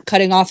know, we're not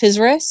cutting off his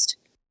wrist.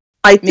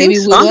 I think Maybe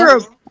we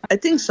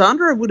will.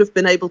 Sandra would have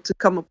been able to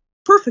come up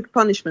with perfect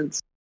punishment.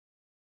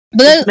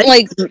 But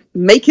then,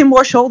 Make him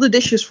wash all the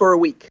dishes for a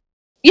week.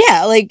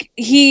 Yeah, like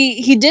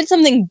he did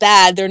something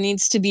bad. There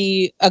needs to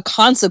be a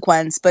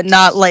consequence, but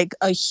not like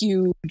a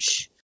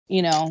huge,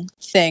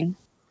 thing.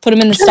 Put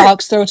him in the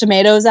stocks, throw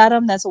tomatoes at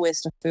him. That's a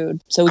waste of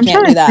food. So we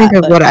can't do that.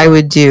 Think of what I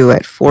would do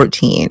at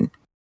 14.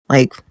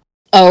 Like,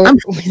 I'm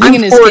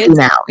 40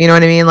 now. You know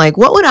what I mean? Like,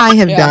 what would I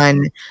have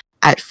done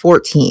at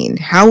 14?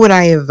 How would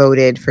I have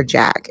voted for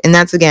Jack? And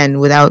that's, again,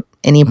 without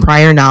any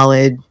prior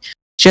knowledge,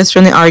 just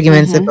from the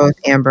arguments that both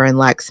Amber and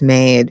Lex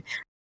made.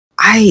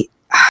 I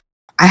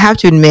have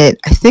to admit,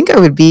 I think I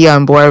would be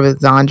on board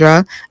with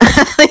Zandra.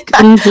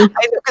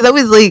 Because I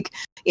was like,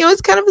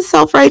 it's kind of a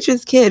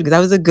self-righteous kid because I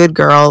was a good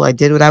girl. I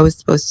did what I was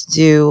supposed to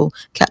do,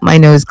 kept my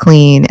nose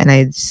clean, and I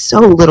had so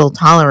little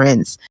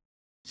tolerance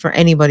for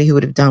anybody who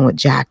would have done what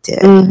Jack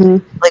did.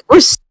 Like, we're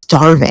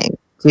starving,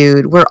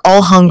 dude. We're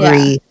all hungry.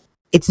 Yeah.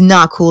 It's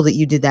not cool that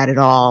you did that at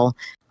all.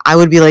 I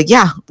would be like,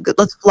 yeah,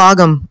 let's flog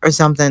him or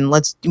something.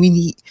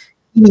 He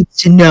needs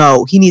to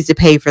know. He needs to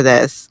pay for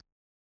this.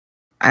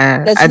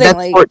 That's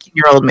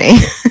 14-year-old me.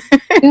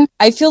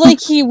 I feel like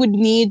he would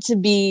need to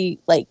be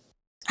like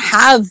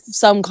have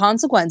some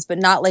consequence, but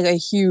not like a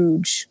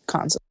huge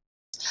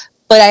consequence.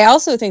 But I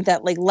also think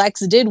that like Lex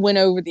did win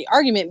over the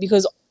argument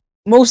because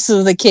most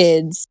of the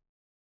kids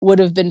would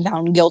have been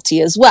found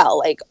guilty as well.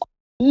 Like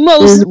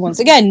once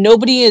again,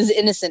 nobody is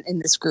innocent in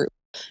this group.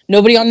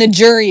 Nobody on the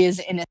jury is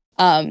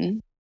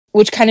innocent.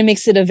 Which kind of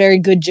makes it a very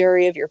good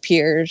jury of your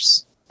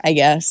peers, I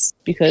guess,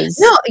 because...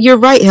 No, you're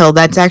right, Hill.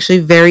 That's actually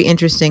very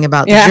interesting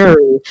about the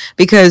jury,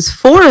 because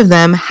 4 of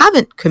them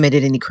haven't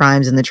committed any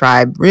crimes in the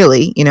tribe,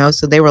 really,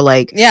 so they were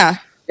like,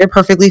 they're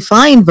perfectly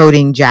fine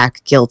voting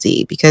Jack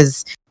guilty,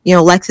 because,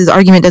 Lex's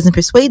argument doesn't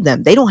persuade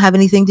them. They don't have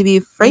anything to be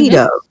afraid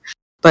of.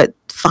 But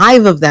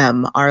 5 of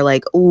them are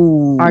like,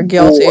 ooh... Are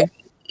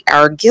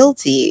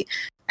guilty.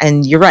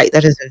 And you're right,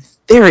 that is a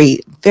very,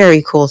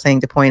 very cool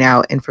thing to point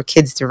out and for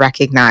kids to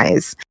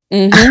recognize.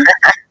 And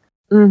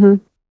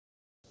I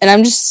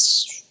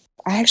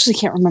actually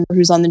can't remember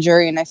who's on the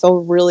jury, and I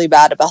feel really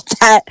bad about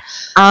that.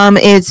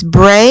 It's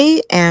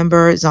Bray,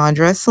 Amber,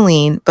 Zandra,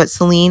 Salene, but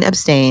Salene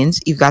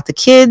abstains. You've got the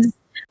kids,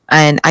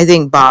 and I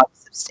think Bob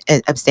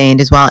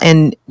abstained as well.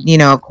 And,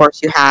 of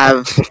course, you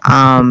have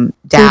Dow.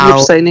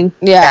 Abstaining.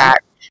 Yeah.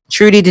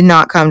 Trudy did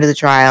not come to the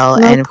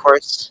trial, and of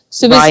course,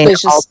 so Ryan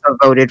also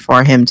voted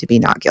for him to be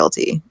not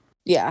guilty.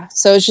 Yeah,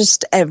 so it's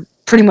just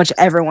pretty much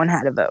everyone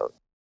had a vote.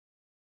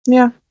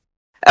 Yeah.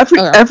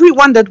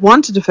 Everyone that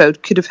wanted to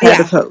vote could have had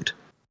a vote.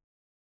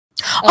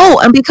 Oh,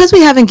 and because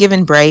we haven't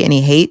given Bray any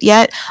hate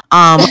yet,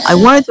 I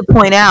wanted to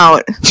point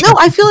out. No,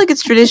 I feel like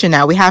it's tradition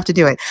now. We have to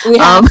do it. We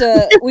have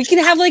to. We can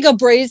have like a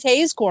Bray's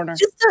Hayes corner.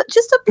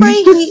 Just a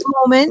Bray hate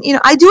moment.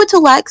 I do it to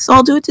Lex, so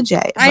I'll do it to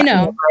Jay. I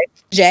know,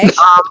 Jay.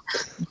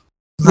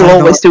 We'll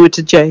always do it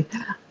to Jay.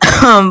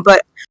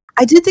 But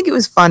I did think it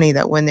was funny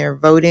that when they're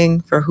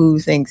voting for who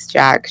thinks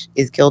Jack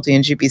is guilty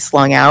and should be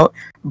slung out,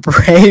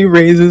 Bray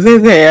raises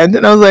his hand,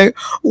 and I was like,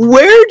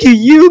 "Where do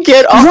you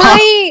get off?"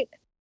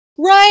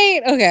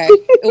 Right. Okay.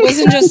 It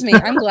wasn't just me.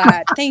 I'm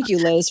glad. Thank you,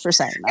 Liz, for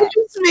saying that. It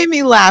just made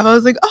me laugh. I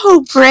was like,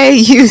 "Oh, Bray,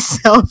 you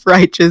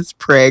self-righteous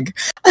prig!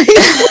 What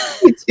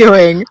are you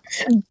doing?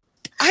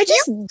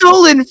 You've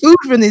stolen food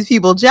from these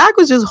people. Jack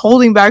was just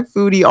holding back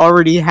food he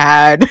already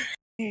had."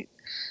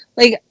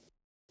 Like,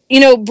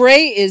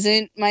 Bray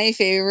isn't my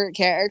favorite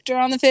character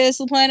on the face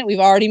of the planet. We've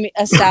already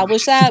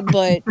established that,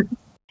 but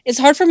it's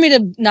hard for me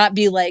to not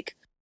be like,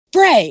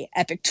 Bray,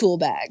 epic tool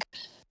bag.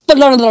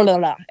 Blah, blah, blah,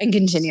 blah, and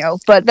continue.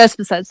 But that's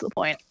besides the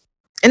point.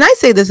 And I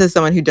say this as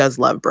someone who does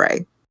love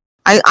Bray.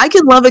 I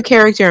can love a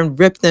character and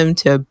rip them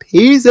to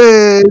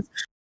pieces.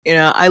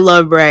 I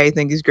love Bray. I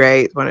think he's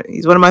great.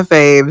 He's one of my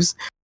faves.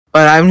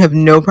 But I have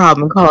no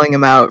problem calling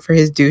him out for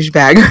his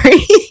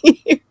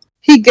douchebaggery.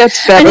 He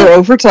gets better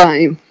over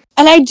time.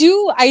 And I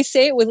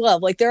say it with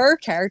love. Like, there are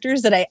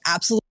characters that I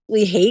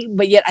absolutely hate,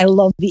 but yet I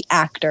love the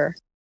actor.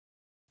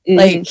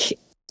 Like,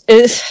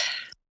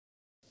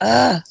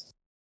 I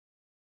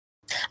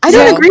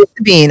don't agree,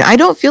 Sabine. I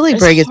don't feel like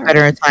Bray gets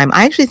better in time.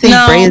 I actually think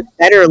Bray is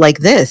better like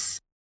this.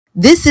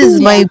 This is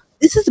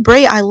the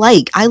Bray I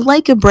like. I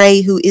like a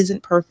Bray who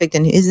isn't perfect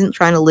and isn't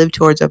trying to live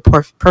towards a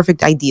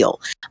perfect ideal.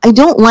 I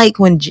don't like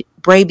when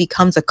Bray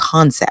becomes a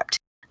concept,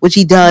 which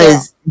he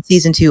does in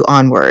season 2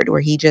 onward,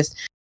 where he just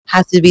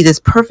has to be this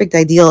perfect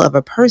ideal of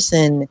a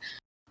person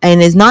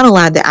and is not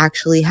allowed to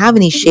actually have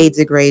any shades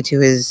of gray to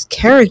his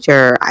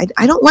character.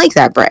 I don't like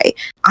that Bray.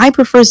 I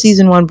prefer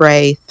season 1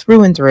 Bray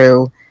through and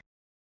through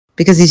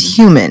because he's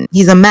human.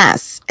 He's a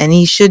mess, and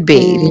he should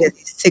be because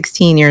he's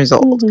 16 years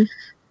old.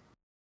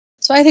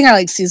 So I think I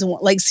like season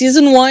 1. Like,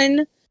 season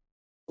 1,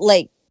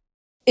 like,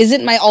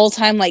 isn't my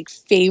all-time, like,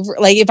 favorite.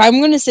 Like, if I'm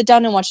going to sit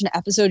down and watch an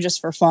episode just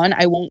for fun,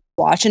 I won't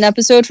watch an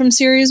episode from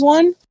series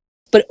 1.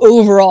 But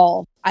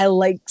overall, I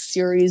like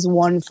series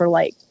 1 for,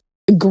 like,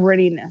 the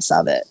grittiness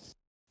of it.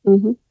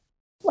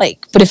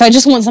 Like, but if I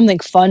just want something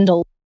fun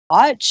to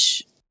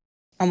watch,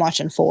 I'm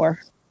watching 4.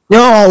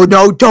 No,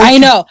 don't. I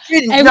know.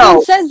 No.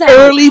 Everyone says that.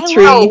 Early I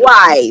tree. Oh,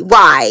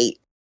 why?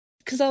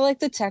 because I like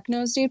the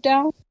technos deep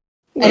down.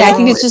 And I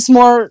think it's just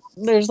more,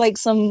 there's like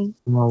some,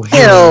 Well,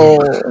 No,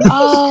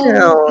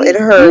 it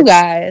hurts. you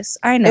guys,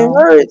 I It know.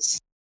 hurts.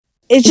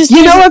 It's just,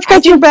 You know I've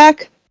got your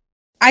back.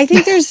 I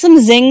think there's some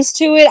zings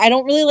to it. I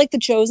don't really like The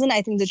Chosen.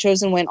 I think The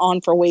Chosen went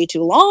on for way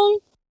too long.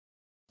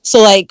 So,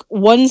 like,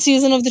 1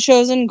 season of The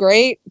Chosen,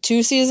 great.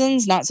 2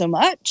 seasons, not so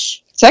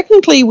much.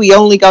 Technically, we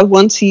only got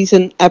 1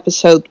 season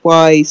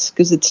episode-wise,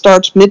 because it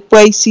starts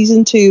midway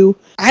season 2.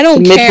 I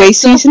don't to care. midway It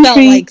still season felt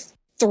 3. like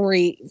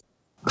 3.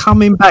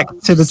 Coming back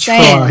to the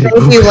Saying. trial.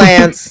 Thank you,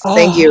 Lance.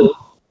 Thank you.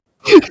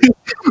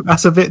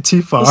 That's a bit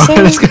too far.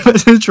 Saying. Let's go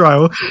back to the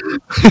trial.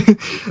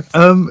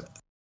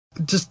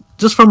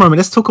 Just for a moment,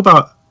 let's talk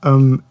about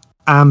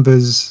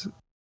Amber's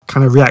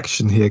kind of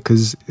reaction here,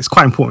 because it's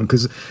quite important.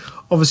 Because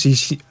obviously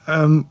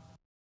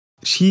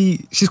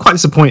she's quite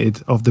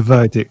disappointed of the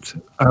verdict.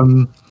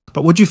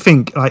 But what do you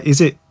think? Like,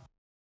 is it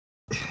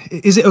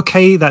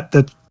okay that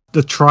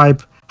the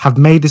tribe have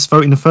made this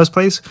vote in the first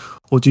place,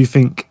 or do you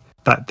think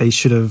that they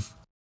should have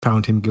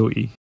found him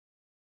guilty?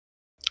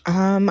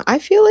 I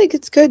feel like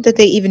it's good that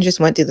they even just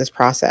went through this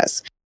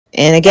process.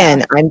 And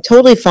again, I'm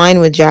totally fine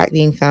with Jack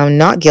being found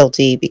not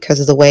guilty because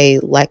of the way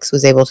Lex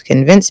was able to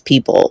convince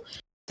people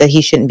that he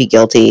shouldn't be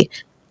guilty.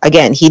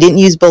 Again, he didn't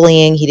use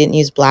bullying, he didn't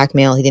use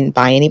blackmail, he didn't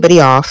buy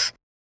anybody off.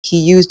 He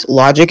used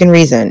logic and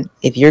reason.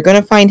 If you're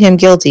going to find him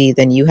guilty,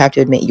 then you have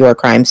to admit your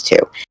crimes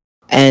too.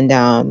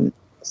 And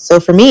so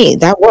for me,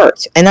 that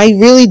worked. And I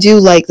really do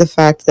like the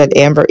fact that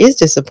Amber is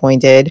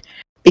disappointed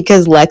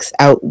because Lex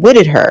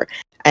outwitted her.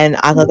 And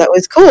I thought that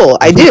was cool.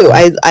 I do.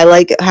 I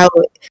like how,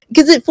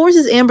 because it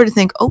forces Amber to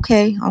think,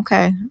 okay,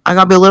 I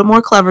gotta be a little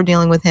more clever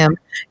dealing with him,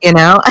 you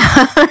know?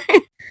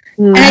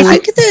 And I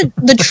think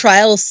the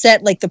trial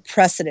set like the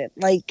precedent.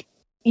 Like,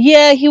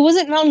 yeah, he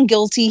wasn't found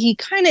guilty. He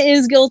kind of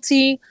is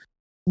guilty,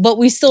 but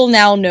we still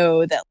now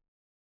know that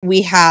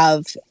we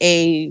have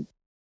a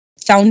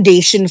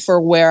foundation for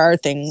where our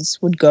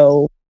things would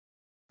go.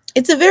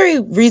 It's a very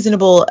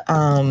reasonable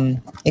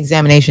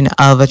examination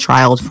of a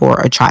child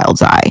for a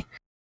child's eye.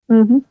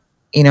 Mm-hmm.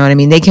 You know what I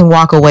mean? They can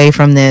walk away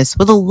from this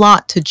with a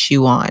lot to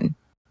chew on,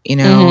 you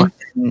know,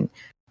 and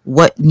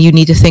what you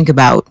need to think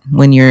about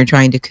when you're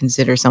trying to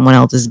consider someone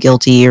else as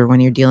guilty or when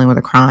you're dealing with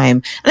a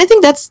crime. And I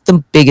think that's the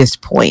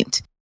biggest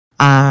point.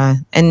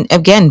 And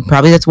again,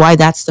 probably that's why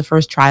that's the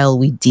first trial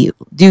we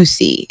do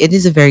see. It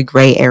is a very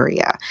gray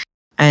area.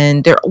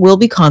 And there will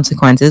be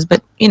consequences,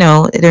 but, you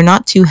know, they're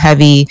not too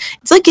heavy.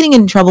 It's like getting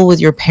in trouble with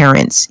your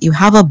parents. You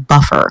have a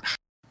buffer.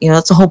 You know,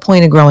 that's the whole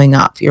point of growing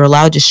up. You're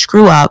allowed to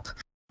screw up,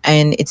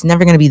 and it's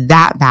never going to be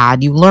that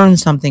bad. You learn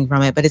something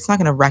from it, but it's not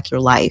going to wreck your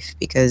life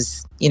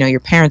because, you know, your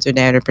parents are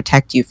there to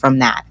protect you from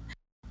that.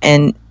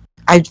 And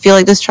I feel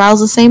like this trial is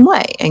the same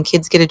way. And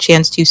kids get a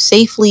chance to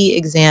safely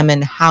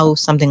examine how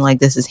something like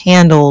this is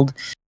handled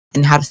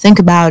and how to think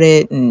about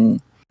it.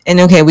 And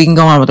okay, we can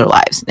go on with our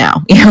lives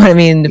now. You know what I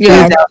mean? The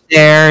food's out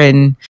there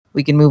and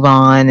we can move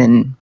on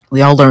and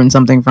we all learn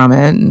something from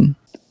it. And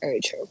Very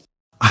true.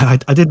 I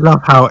did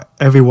love how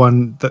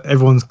everyone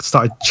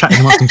started chatting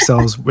amongst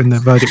themselves when the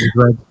verdict was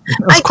read.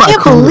 I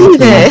can't believe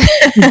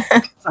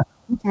it.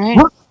 Right.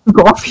 What? He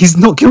got off? He's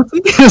not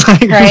guilty?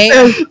 Like,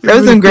 Right. That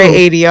was some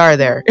great ADR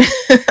there.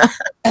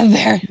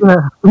 There.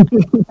 Yeah.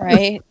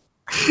 Right.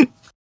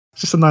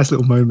 Just a nice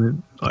little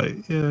moment.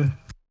 Like, yeah.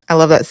 I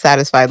love that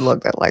satisfied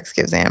look that Lex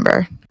gives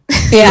Amber.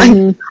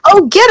 Yeah.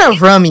 Oh, get her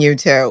from you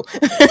two.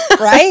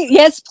 Right?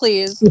 Yes,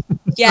 please.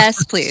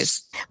 Yes,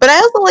 please. But I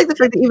also like the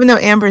fact that even though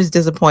Amber is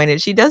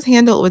disappointed, she does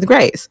handle it with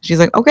grace. She's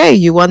like, okay,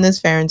 you won this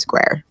fair and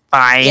square.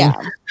 Fine.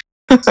 Yeah.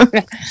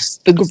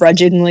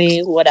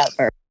 Begrudgingly,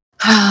 whatever.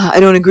 I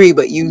don't agree,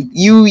 but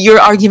your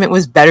argument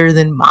was better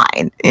than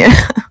mine.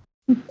 Yeah.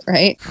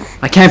 Right?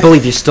 I can't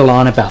believe you're still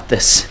on about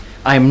this.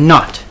 I am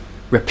not,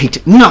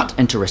 repeat, not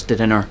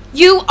interested in her.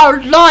 You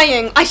are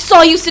lying. I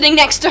saw you sitting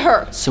next to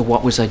her. So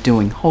what was I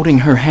doing? Holding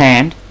her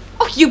hand?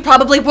 Oh, you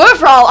probably were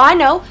for all I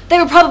know. They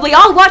were probably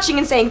all watching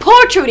and saying,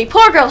 poor Trudy,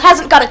 poor girl,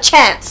 hasn't got a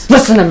chance.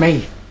 Listen to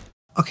me.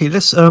 Okay,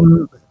 let's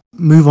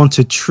move on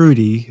to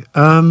Trudy.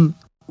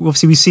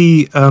 Obviously, we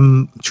see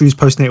Trudy's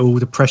postnatal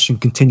depression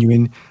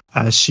continuing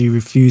as she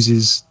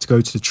refuses to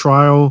go to the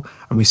trial,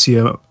 and we see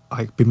her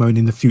like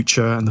bemoaning the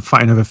future and the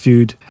fighting over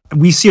food. And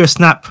we see her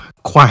snap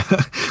quite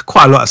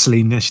a lot at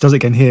Salene. She does it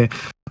again here.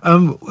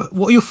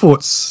 What are your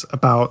thoughts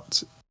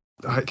about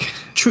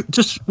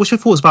what's your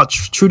thoughts about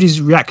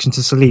Trudy's reaction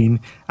to Salene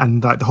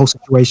and like the whole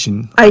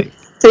situation? I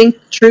think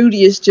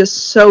Trudy is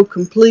just so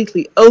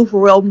completely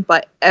overwhelmed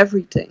by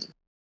everything.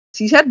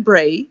 She's had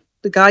Bray,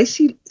 the guy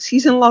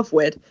she's in love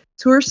with,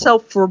 to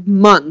herself for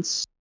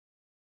months,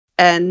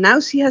 and now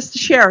she has to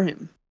share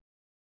him.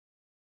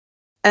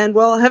 And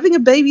well, having a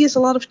baby is a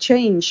lot of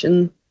change,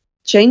 and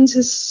change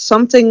is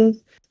something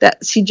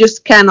that she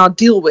just cannot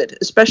deal with,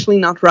 especially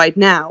not right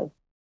now.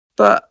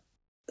 But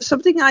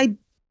something I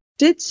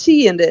did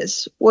see in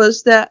this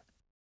was that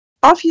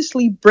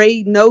obviously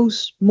Bray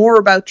knows more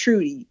about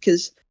Trudy,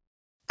 because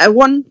at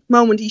one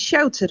moment he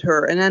shouts at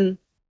her, and then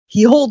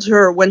he holds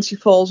her when she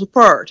falls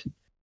apart.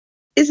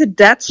 Is it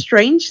that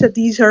strange that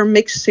these are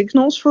mixed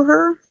signals for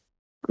her?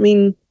 I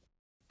mean,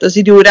 does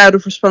he do it out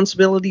of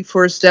responsibility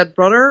for his dead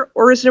brother,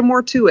 or is there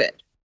more to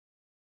it?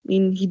 I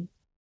mean, he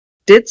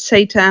did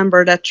say to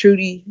Amber that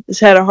Trudy has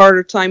had a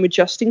harder time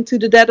adjusting to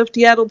the death of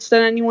the adults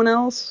than anyone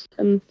else.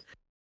 And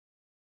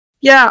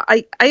yeah,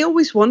 I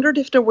always wondered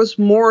if there was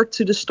more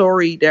to the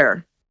story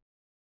there.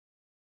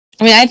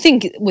 I mean, I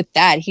think with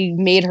that, he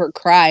made her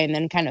cry and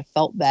then kind of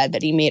felt bad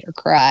that he made her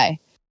cry.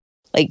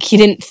 Like, he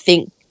didn't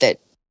think that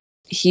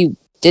he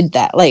did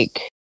that.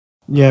 Like,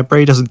 Yeah,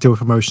 Bray doesn't deal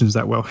with emotions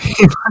that well.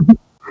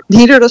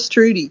 Neither does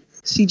Trudy.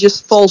 She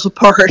just falls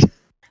apart.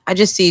 I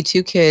just see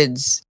two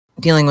kids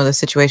dealing with a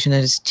situation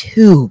that is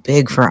too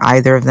big for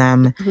either of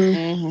them.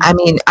 mhm. I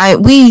mean,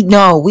 we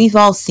know, we've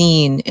all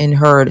seen and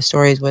heard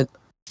stories with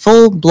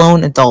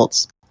full-blown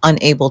adults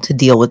unable to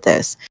deal with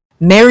this.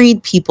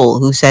 Married people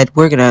who said,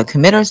 we're going to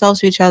commit ourselves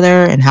to each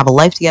other and have a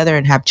life together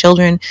and have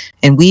children.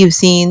 And we have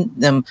seen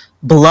them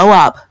blow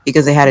up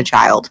because they had a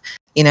child,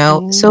 you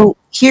know? So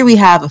here we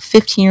have a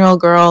 15-year-old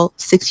girl,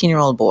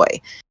 16-year-old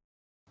boy.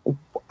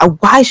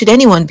 Why should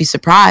anyone be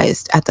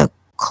surprised at the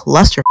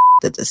cluster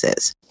that this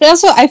is? But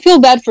also, I feel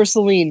bad for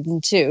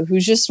Salene, too,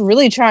 who's just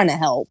really trying to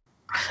help.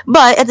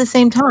 But at the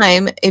same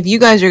time, if you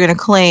guys are going to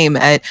claim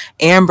that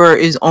Amber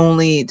is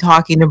only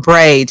talking to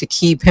Bray to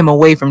keep him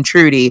away from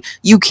Trudy,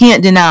 you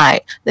can't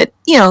deny that,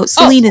 you know,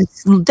 Salene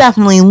is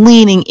definitely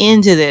leaning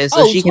into this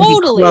so she can be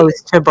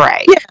close to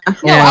Bray. Yeah.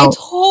 No, I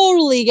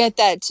totally get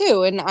that,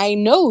 too. And I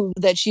know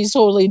that she's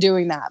totally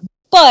doing that.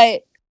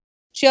 But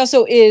she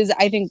also is,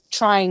 I think,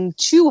 trying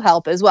to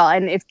help as well.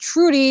 And if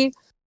Trudy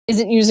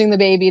isn't using the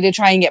baby to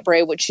try and get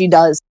Bray, which she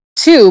does,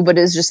 too, but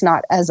is just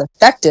not as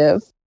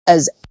effective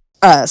as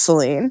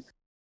Salene,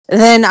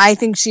 then I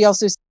think she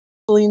also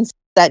leans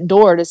that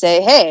door to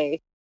say, hey,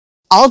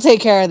 I'll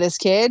take care of this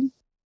kid.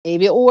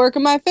 Maybe it will work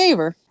in my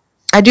favor.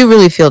 I do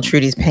really feel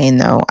Trudy's pain,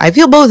 though. I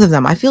feel both of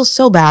them. I feel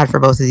so bad for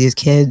both of these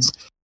kids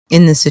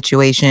in this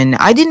situation.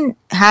 I didn't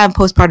have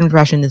postpartum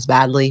depression this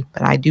badly,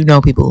 but I do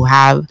know people who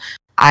have.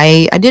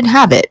 I did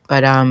have it,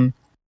 but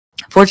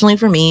fortunately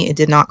for me, it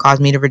did not cause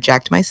me to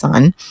reject my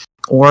son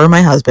or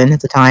my husband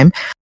at the time.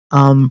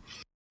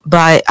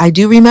 But I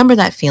do remember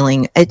that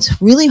feeling. It's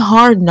really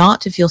hard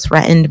not to feel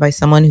threatened by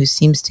someone who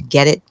seems to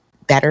get it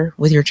better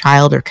with your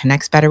child or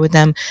connects better with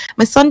them.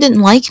 My son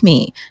didn't like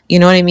me. You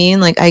know what I mean?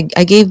 Like, I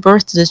gave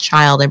birth to this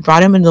child. I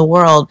brought him into the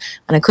world,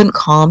 and I couldn't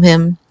calm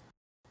him,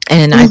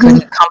 and I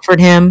couldn't comfort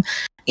him,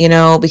 you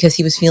know, because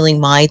he was feeling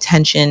my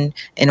tension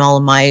and all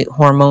of my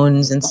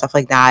hormones and stuff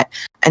like that.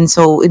 And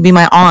so it'd be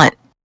my aunt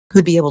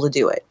who'd be able to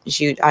do it.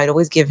 I'd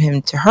always give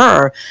him to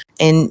her,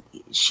 and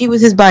she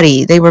was his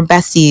buddy. They were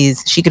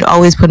besties. She could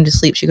always put him to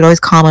sleep. She could always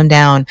calm him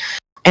down.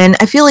 And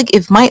I feel like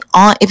if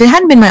it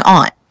hadn't been my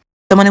aunt,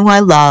 someone who I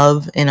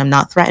love and I'm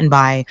not threatened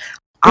by,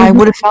 I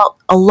would have felt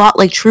a lot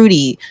like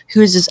Trudy,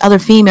 who's this other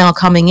female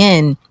coming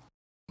in,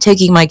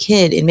 taking my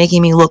kid and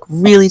making me look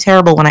really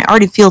terrible when I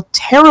already feel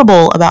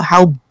terrible about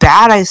how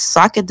bad I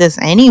suck at this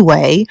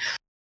anyway.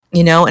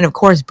 You know, and of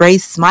course,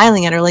 Bray's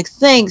smiling at her like,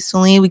 thanks,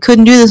 Salene, we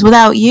couldn't do this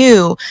without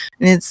you.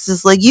 And it's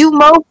just like, you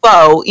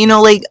mofo, you know,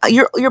 like,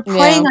 you're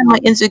preying on my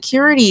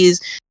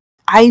insecurities.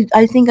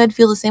 I think I'd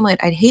feel the same way.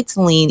 I'd hate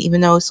Salene, even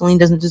though Salene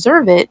doesn't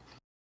deserve it,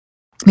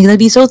 because I'd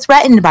be so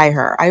threatened by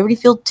her. I already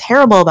feel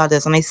terrible about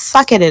this, and I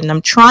suck at it, and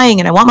I'm trying,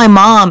 and I want my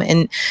mom,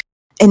 and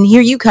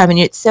here you come, and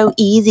it's so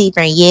easy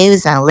for you,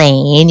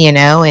 Salene, you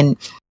know, and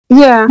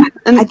yeah,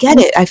 and I get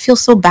it. I feel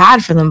so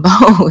bad for them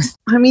both.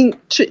 I mean,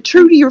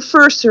 Trudy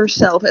refers to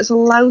herself as a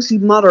lousy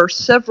mother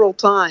several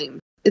times.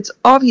 It's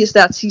obvious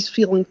that she's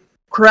feeling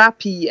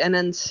crappy, and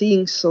then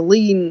seeing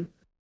Salene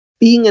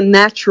being a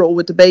natural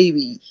with the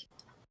baby.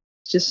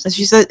 Just as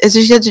she said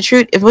to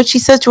Trudy, if what she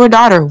says to her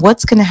daughter,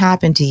 what's going to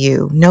happen to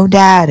you? No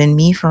dad and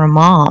me for a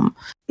mom.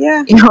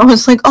 Yeah. You know,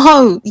 it's like,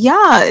 oh,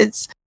 yeah,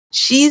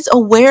 she's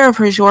aware of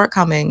her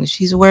shortcomings.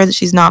 She's aware that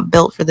she's not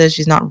built for this.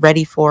 She's not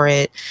ready for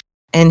it.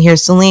 And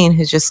here's Salene,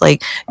 who's just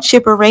like,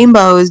 Chipper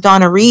Rainbows,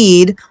 Donna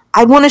Reed.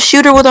 I'd want to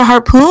shoot her with a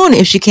harpoon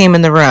if she came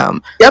in the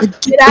room. Yep.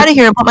 Like, get out of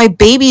here and put my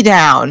baby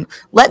down.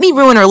 Let me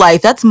ruin her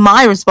life. That's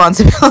my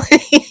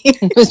responsibility.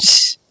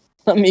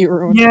 Let me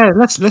ruin. Yeah,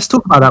 let's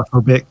talk about that for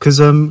a bit, because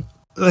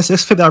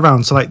let's flip that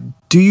around. So, like,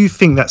 do you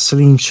think that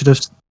Salene should have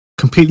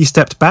completely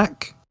stepped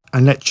back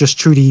and let just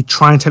Trudy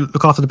try and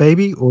look after the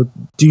baby, or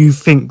do you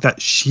think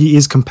that she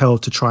is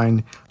compelled to try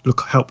and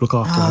help look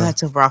after her? Oh,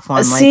 that's a rough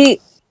one.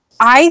 See,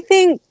 I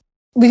think,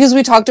 because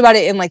we talked about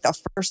it in like the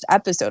first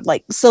episode,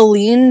 like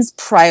Selene's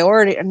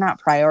prerogative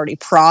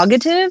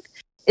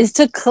is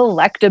to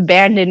collect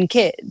abandoned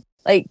kids.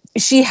 Like,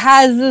 she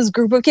has this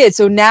group of kids.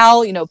 So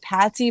now, you know,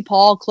 Patsy,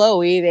 Paul,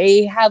 Chloe,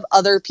 they have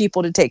other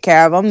people to take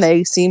care of them.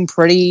 They seem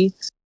pretty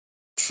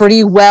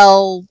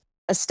well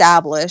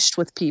established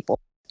with people.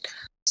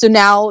 So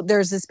now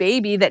there's this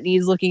baby that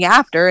needs looking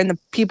after, and the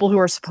people who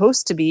are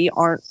supposed to be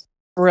aren't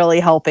really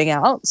helping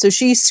out. So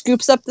she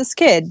scoops up this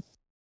kid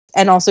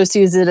and also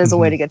sees it as a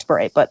way to get to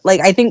Bray. But, like,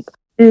 I think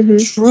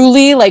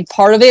truly, like,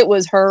 part of it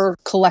was her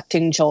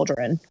collecting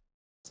children.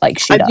 like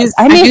she does.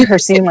 I made her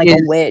seem like a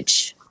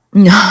witch.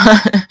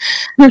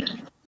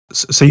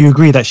 So you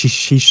agree that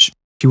she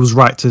was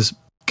right to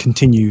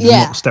continue,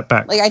 not step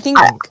back? Like I think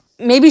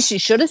maybe she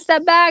should have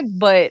stepped back,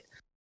 but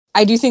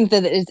I do think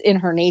that it's in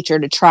her nature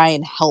to try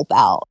and help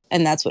out,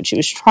 and that's what she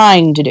was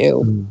trying to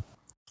do.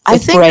 I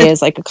think Bray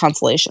is like a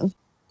consolation.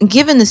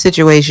 Given the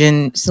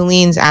situation,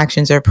 Selene's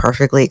actions are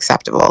perfectly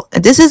acceptable.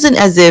 This isn't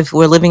as if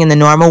we're living in the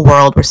normal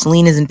world where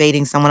Salene is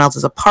invading someone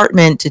else's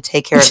apartment to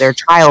take care of their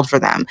child for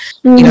them.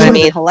 You know what I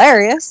mean?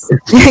 Hilarious.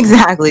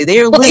 Exactly. They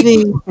are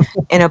living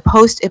in a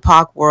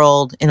post-apoc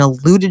world in a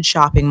looted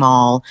shopping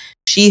mall.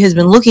 She has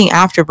been looking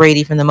after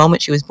Brady from the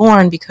moment she was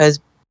born because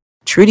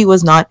Trudy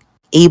was not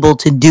able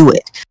to do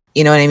it.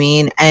 You know what I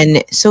mean?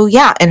 And so,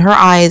 yeah, in her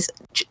eyes,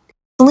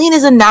 Salene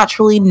is a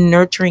naturally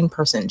nurturing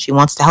person. She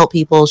wants to help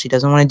people. She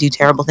doesn't want to do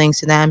terrible things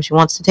to them. She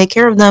wants to take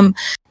care of them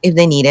if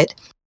they need it.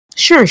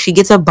 Sure, she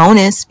gets a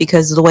bonus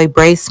because of the way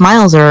Bray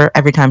smiles her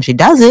every time she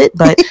does it,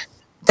 but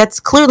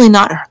that's clearly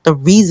not the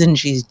reason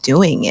she's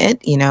doing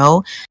it, you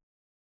know?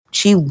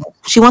 She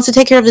wants to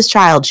take care of this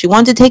child. She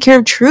wanted to take care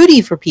of Trudy,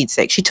 for Pete's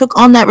sake. She took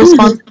on that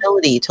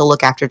responsibility to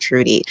look after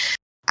Trudy.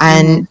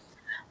 And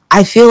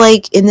I feel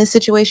like in this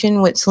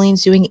situation, what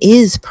Selene's doing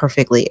is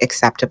perfectly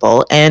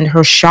acceptable. And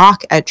her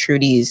shock at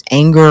Trudy's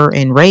anger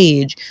and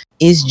rage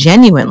is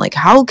genuine. Like,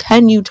 how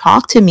can you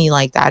talk to me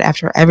like that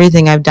after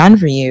everything I've done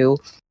for you?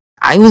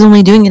 I was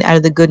only doing it out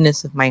of the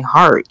goodness of my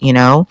heart, you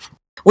know?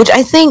 Which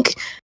I think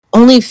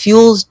only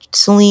fuels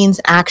Selene's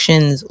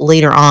actions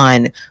later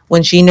on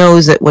when she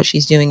knows that what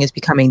she's doing is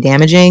becoming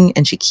damaging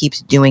and she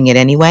keeps doing it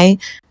anyway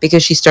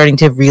because she's starting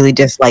to really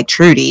dislike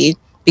Trudy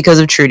because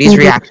of Trudy's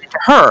reaction to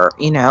her,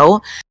 you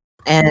know?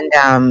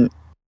 And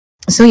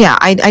so yeah,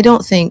 I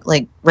don't think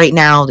like right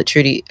now that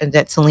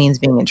Selene's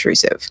being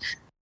intrusive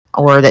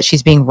or that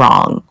she's being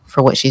wrong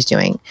for what she's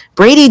doing.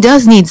 Brady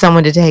does need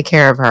someone to take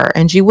care of her,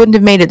 and she wouldn't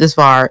have made it this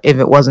far if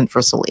it wasn't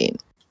for Salene.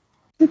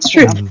 It's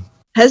true.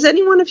 Has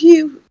any one of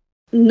you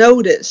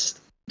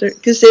noticed,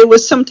 because there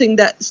was something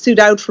that stood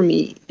out for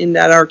me in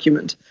that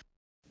argument.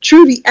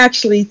 Trudy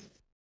actually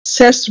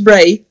says to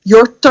Bray,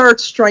 "Your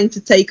third's trying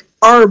to take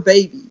our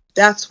baby.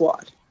 That's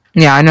what."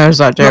 Yeah, I noticed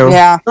that too.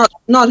 Yeah.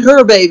 Not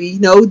her baby,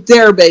 no,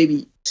 their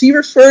baby. She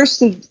refers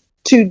to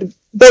the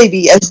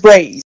baby as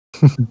Bray's.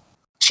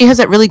 She has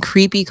that really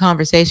creepy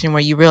conversation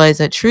where you realize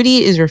that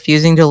Trudy is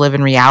refusing to live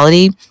in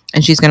reality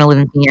and she's going to live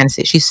in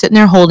fantasy. She's sitting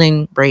there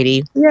holding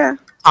Brady,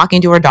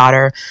 talking to her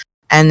daughter,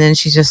 and then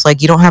she's just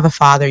like, "You don't have a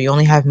father, you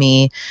only have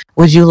me.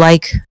 Would you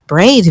like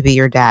Bray to be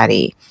your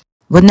daddy?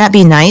 Wouldn't that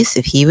be nice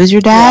if he was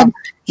your dad?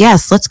 Yeah.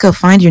 Yes, let's go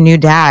find your new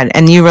dad."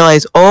 And you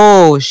realize,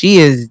 oh, she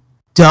is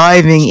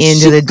diving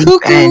into the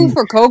deep end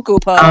for Cocoa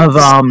Puffs. of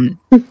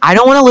I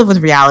don't want to live with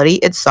reality.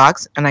 It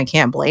sucks, and I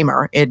can't blame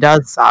her. It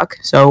does suck.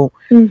 So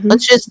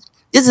this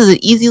is an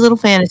easy little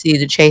fantasy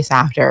to chase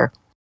after.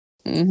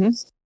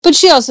 But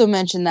she also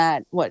mentioned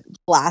that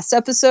last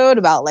episode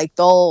about like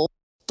they'll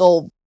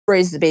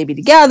raise the baby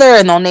together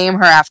and they'll name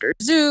her after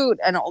Zoot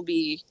and it'll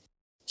be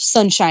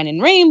sunshine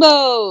and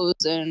rainbows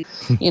and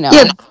you know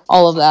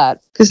all of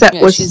that because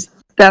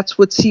that's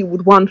what she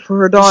would want for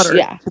her daughter.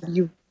 Yeah, to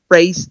be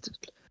raised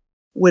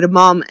with a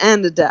mom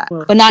and a dad,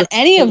 but not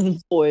any of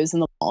the boys in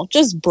the mall,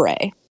 just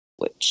Bray,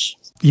 which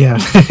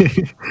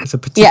it's a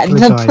particular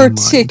the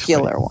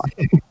particular one.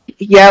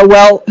 Yeah,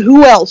 well,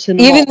 who else in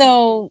the even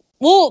mall?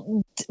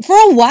 though for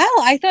a while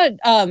I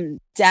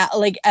thought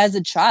like as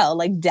a child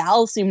like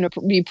Dal seemed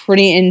to be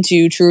pretty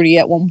into Trudy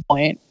at one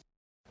point,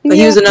 but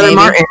he was another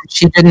Martin.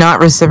 She did not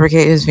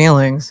reciprocate his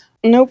feelings.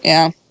 Nope.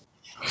 Yeah.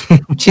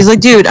 She's like,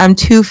 "Dude, I'm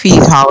 2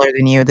 feet taller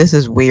than you. This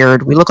is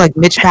weird. We look like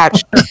Mitch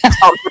Patch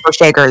salt pepper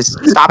shakers.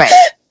 Stop it."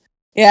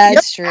 Yeah,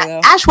 it's true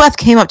though. Ashworth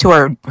came up to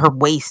her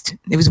waist.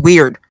 It was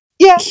weird.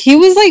 Yeah, he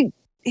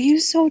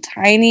was so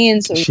tiny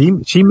and so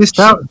she missed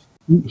out.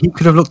 He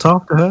could have looked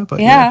after her,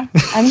 but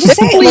I'm just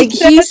saying, like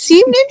he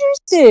seemed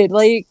interested.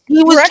 Like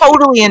he was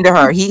totally into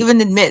her. He even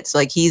admits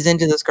like he's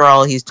into this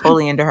girl. He's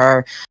totally into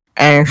her,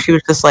 and she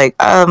was just like,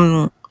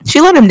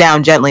 she let him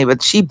down gently,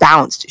 but she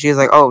bounced. She was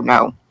like, "Oh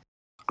no,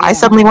 I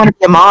suddenly want to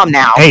be a mom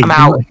now. Hey, I'm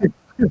out."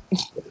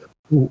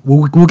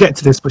 We'll get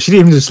to this, but she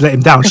didn't even just let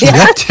him down. She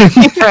left him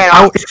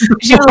out.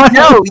 She was like,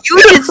 "No,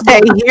 you should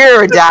stay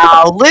here,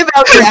 Dal. Live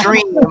out your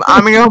dream.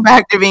 I'm gonna go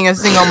back to being a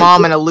single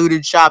mom in a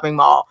looted shopping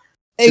mall."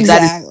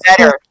 Exactly. That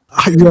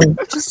is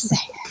better. Just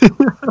saying.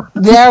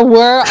 There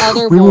were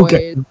other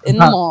boys in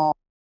the mall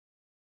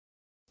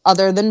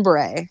other than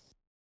Bray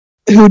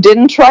who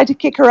didn't try to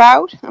kick her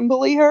out and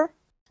bully her.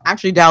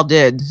 Actually, Dal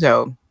did,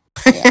 so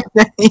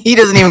he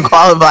doesn't even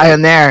qualify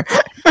in there.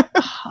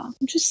 I'm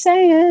just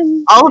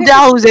saying. All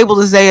Dal was able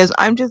to say is,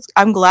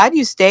 I'm glad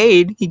you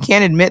stayed. He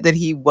can't admit that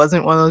he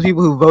wasn't one of those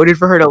people who voted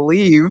for her to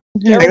leave.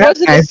 There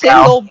wasn't a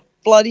single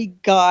bloody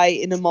guy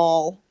in the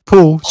mall.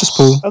 Just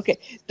Paul. Okay,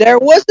 there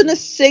wasn't a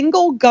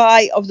single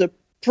guy of the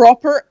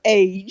proper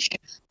age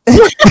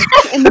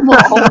in the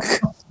mall.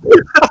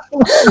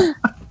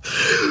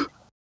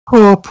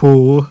 Poor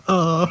Paul.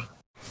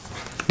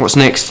 What's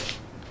next?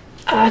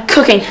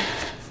 Cooking.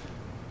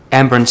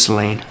 Amber and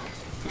Salene.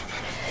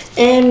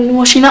 And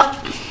washing up.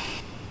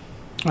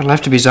 I'd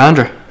love to be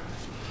Zandra.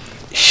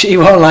 She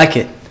won't like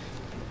it.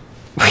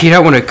 You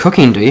don't want her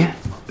cooking, do you?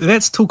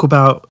 Let's talk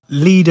about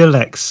Leader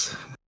Lex.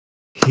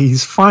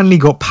 He's finally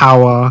got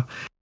power,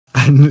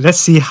 and let's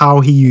see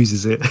how he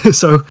uses it.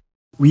 So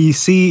we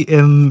see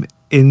him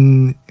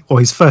or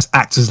his first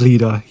act as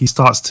leader, he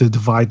starts to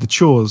divide the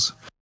chores.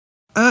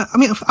 I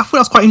thought that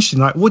was quite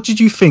interesting. Like, what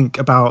did you think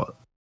about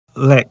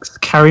Lex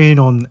carrying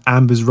on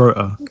Amber's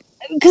rota?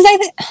 Because I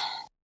think,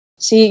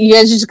 see, you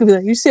guys are just gonna be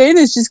like, you're saying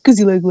this just because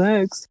you like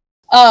Lex.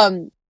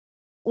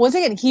 Once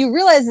again, he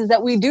realizes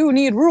that we do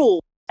need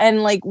rules,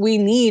 and like we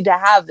need to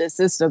have this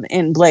system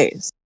in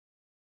place.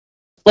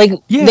 Like,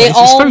 yeah, they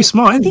it's very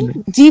smart. I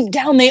think deep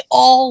down they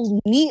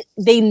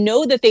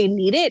know that they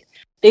need it.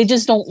 They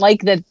just don't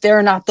like that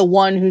they're not the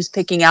one who's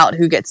picking out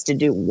who gets to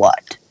do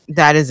what.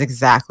 That is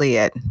exactly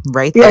it.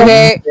 Right there.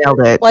 Okay. You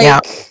nailed it. Like, yeah.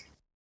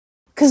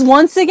 Because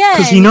once again,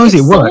 because he knows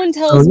it works. Someone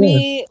tells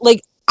me,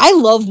 like, I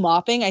love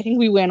mopping. I think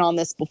we went on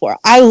this before.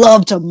 I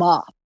love to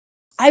mop.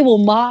 I will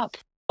mop.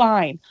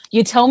 Fine.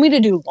 You tell me to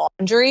do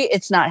laundry,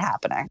 it's not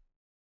happening.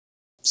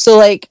 So,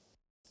 like,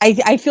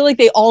 I feel like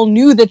they all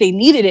knew that they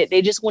needed it.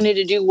 They just wanted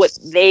to do what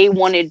they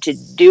wanted to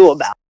do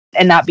about it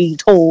and not be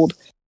told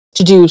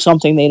to do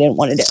something they didn't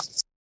want to do.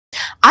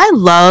 I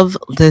love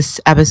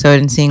this episode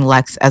and seeing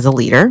Lex as a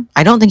leader.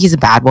 I don't think he's a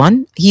bad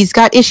one. He's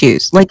got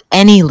issues like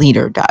any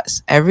leader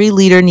does. Every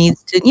leader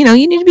needs to, you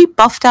need to be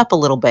buffed up a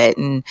little bit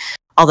and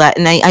all that.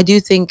 And I do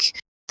think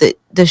that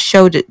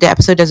the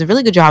episode does a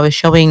really good job of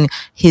showing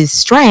his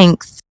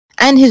strengths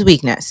and his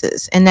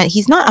weaknesses, and that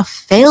he's not a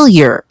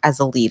failure as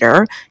a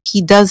leader.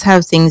 He does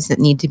have things that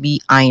need to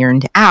be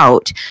ironed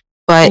out.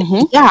 But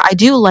yeah, I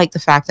do like the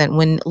fact that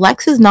when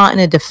Lex is not in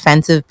a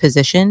defensive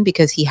position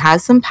because he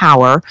has some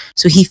power,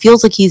 so he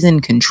feels like he's in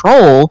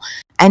control,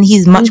 and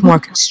he's much more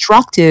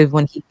constructive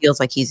when he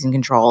feels like he's in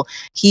control.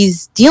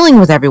 He's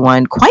dealing with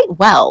everyone quite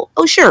well.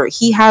 Oh, sure,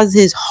 he has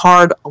his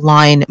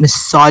hard-line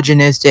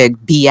misogynistic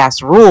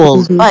BS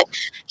rules, but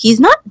he's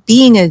not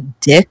being a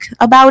dick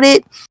about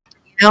it.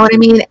 You know what I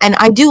mean? And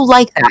I do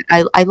like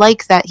that. I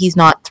like that he's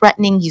not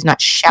threatening. He's not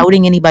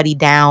shouting anybody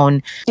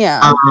down.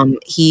 Yeah.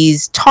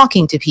 He's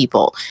talking to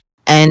people.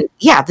 And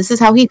yeah, this is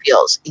how he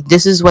feels.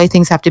 This is the way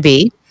things have to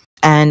be.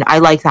 And I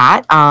like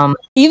that.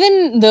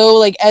 Even though,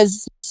 like,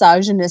 as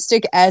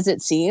misogynistic as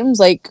it seems,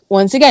 like,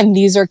 once again,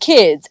 these are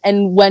kids.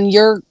 And when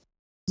you're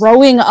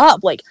growing up,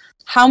 like,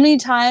 how many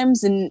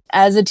times, and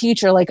as a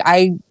teacher, like,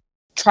 I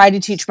try to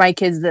teach my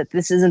kids that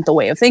this isn't the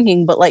way of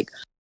thinking, but, like,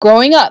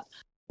 growing up,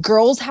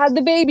 girls had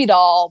the baby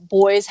doll,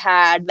 boys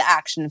had the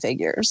action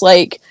figures.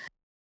 Like,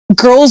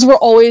 girls were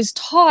always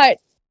taught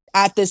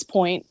at this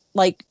point,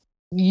 like,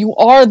 you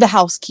are the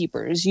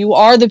housekeepers. You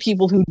are the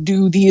people who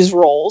do these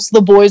roles.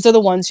 The boys are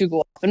the ones who go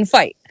up and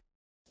fight.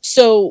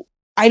 So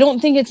I don't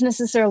think it's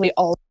necessarily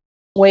all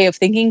way of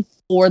thinking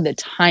for the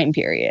time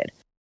period.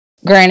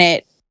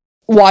 Granted,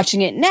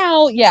 watching it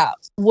now, yeah,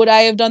 would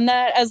I have done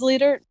that as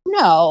leader?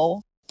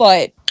 No,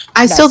 but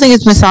I still think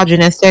it's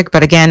misogynistic.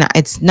 But again,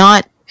 it's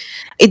not.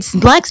 It's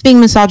Lex being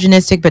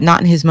misogynistic, but not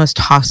in his most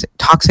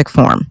toxic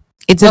form.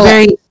 It's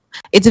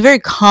a very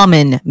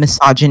common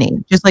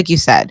misogyny, just like you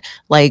said.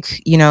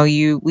 Like,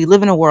 we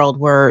live in a world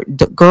where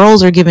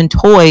girls are given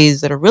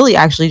toys that are really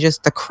actually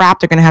just the crap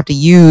they're going to have to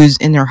use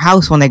in their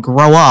house when they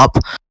grow up,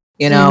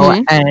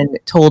 and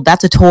told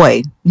that's a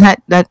toy.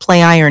 That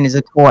play iron is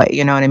a toy,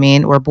 you know what I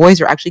mean? Where boys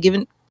are actually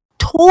given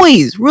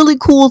toys, really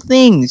cool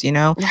things,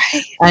 Right.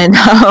 And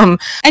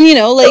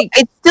like,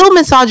 it's still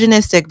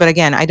misogynistic, but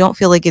again, I don't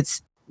feel like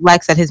it's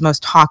Lex at his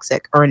most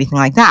toxic or anything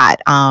like that.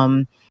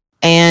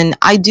 And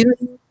I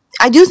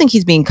do think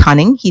he's being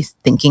cunning. He's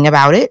thinking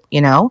about it,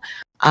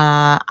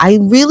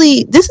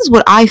 this is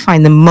what I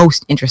find the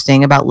most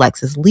interesting about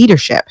Lex's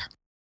leadership.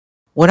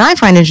 What I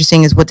find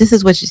interesting is what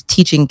she's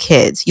teaching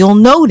kids. You'll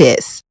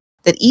notice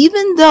that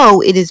even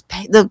though it is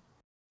the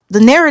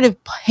narrative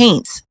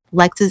paints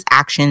Lex's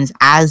actions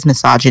as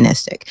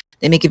misogynistic,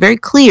 they make it very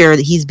clear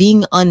that he's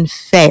being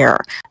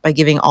unfair by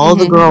giving all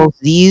the girls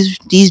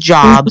these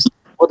jobs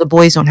while the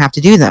boys don't have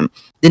to do them.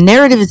 The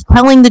narrative is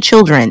telling the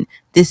children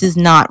this is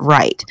not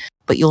right.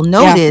 But you'll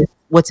notice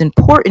what's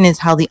important is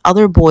how the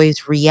other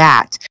boys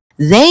react.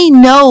 They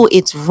know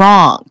it's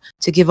wrong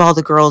to give all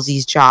the girls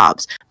these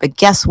jobs. But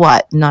guess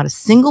what? Not a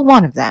single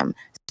one of them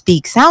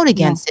speaks out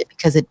against it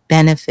because it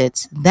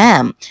benefits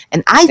them.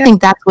 And I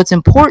think that's what's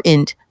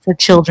important for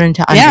children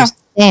to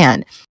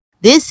understand.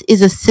 This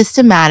is a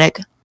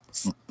systematic,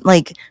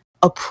 like,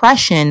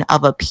 oppression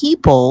of a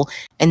people.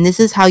 And this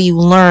is how you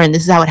learn.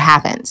 This is how it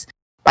happens.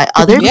 By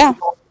other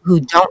people who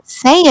don't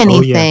say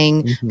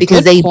anything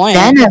because they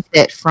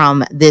benefit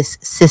from this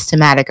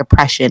systematic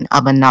oppression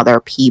of another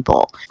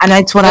people. And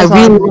that's what I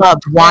really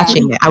loved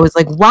watching it. I was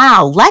like,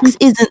 wow, Lex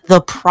isn't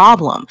the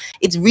problem.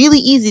 It's really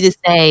easy to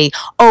say,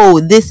 oh,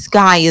 this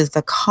guy is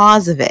the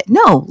cause of it.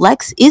 No,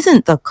 Lex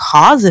isn't the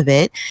cause of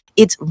it.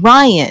 It's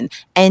Ryan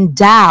and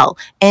Dal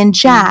and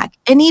Jack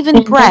and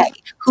even Bray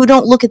who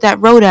don't look at that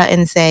rota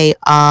and say,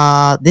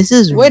 this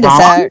is wait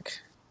wrong. A sec.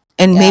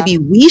 and maybe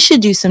we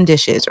should do some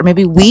dishes, or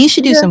maybe we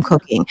should do some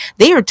cooking.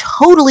 They are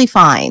totally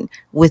fine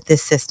with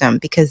this system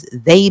because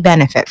they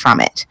benefit from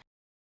it.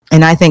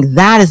 And I think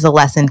that is the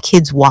lesson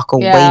kids walk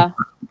away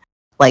from.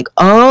 Like,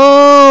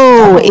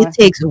 it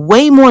takes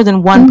way more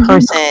than one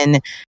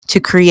person to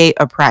create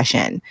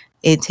oppression.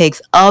 It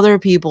takes other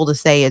people to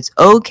say it's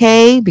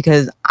okay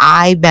because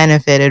I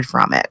benefited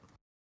from it.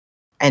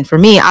 And for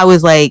me, I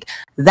was like,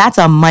 that's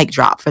a mic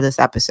drop for this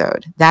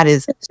episode. That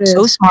is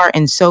so smart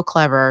and so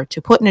clever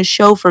to put in a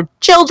show for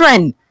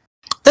children.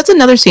 That's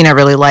another scene I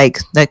really like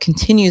that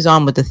continues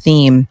on with the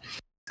theme.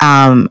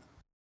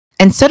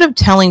 Instead of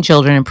telling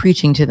children and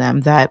preaching to them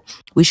that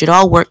we should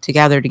all work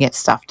together to get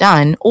stuff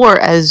done, or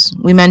as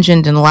we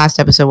mentioned in the last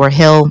episode where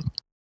Hill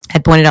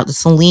had pointed out that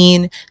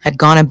Salene had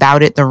gone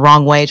about it the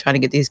wrong way, trying to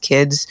get these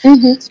kids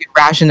to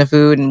ration the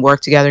food and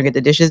work together and get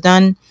the dishes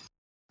done.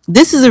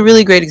 This is a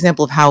really great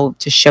example of how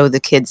to show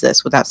the kids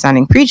this without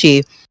sounding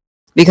preachy,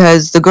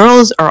 because the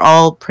girls are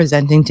all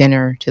presenting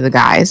dinner to the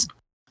guys,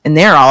 and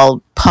they're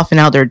all puffing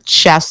out their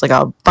chests like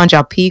a bunch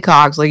of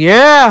peacocks, like,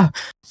 yeah,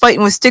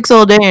 fighting with sticks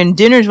all day and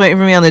dinner's waiting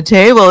for me on the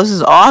table. This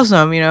is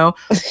awesome, you know?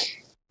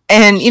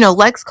 And, you know,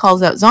 Lex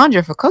calls out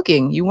Zandra for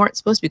cooking. You weren't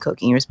supposed to be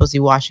cooking. You were supposed to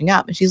be washing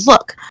up. And she's,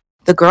 look,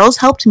 the girls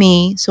helped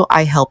me, so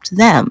I helped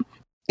them.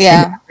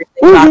 Yeah.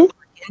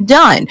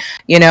 Done,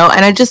 you know?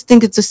 And I just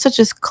think it's such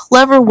a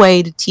clever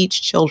way to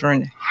teach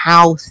children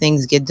how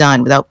things get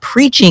done without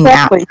preaching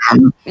at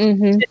them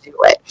to do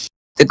it.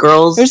 The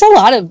girls... There's a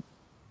lot of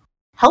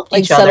help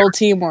like each other. subtle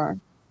teamwork.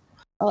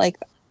 I like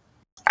that.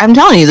 I'm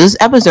telling you, this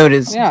episode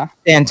is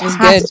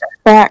fantastic.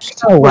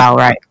 So well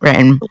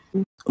written.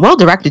 Well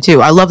directed,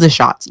 too. I love the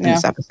shots in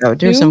this episode.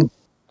 There's some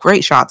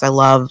great shots. I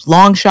love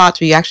long shots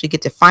where you actually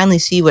get to finally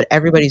see what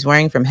everybody's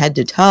wearing from head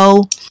to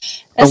toe.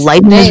 The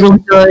lighting is really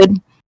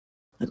good.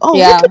 Like, look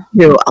at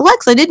you.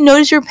 Alex, I didn't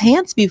notice your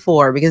pants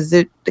before because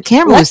the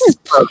camera Alex's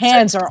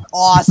pants are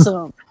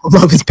awesome. I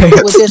love his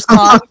pants.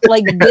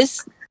 With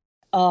this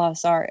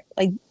sorry.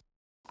 Like,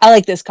 I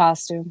like this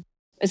costume.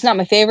 It's not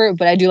my favorite,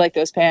 but I do like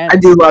those pants. I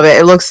do love it.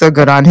 It looks so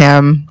good on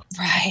him.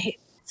 Right.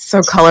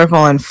 So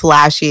colorful and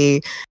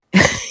flashy.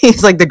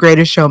 He's like the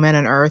greatest showman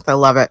on earth. I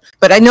love it.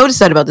 But I noticed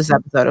that about this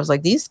episode. I was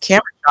like, these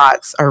camera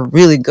shots are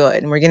really good.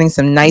 And we're getting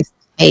some nice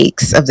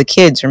takes of the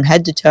kids from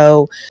head to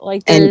toe.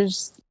 Like,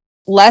 there's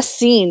less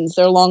scenes.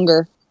 They're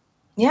longer.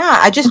 Yeah,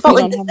 I just felt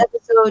like this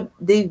episode,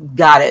 they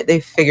got it.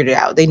 They figured it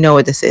out. They know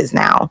what this is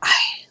now.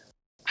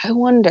 I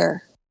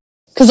wonder.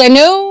 Because I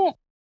know...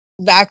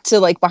 back to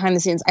like behind the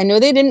scenes, I know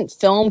they didn't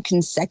film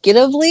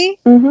consecutively,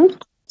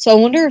 so I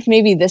wonder if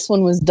maybe this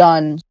one was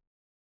done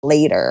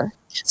later.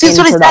 See, that's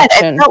what I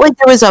said. I felt like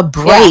there was a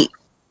break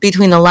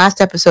between the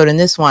last episode and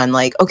this one.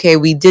 Like, okay,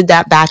 we did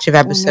that batch of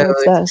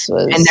episodes,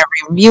 and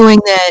they're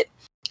reviewing it,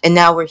 and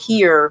now we're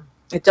here.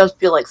 It does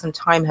feel like some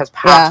time has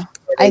passed.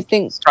 I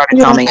think started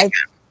filming. I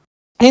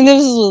think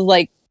this was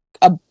like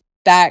a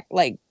back,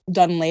 like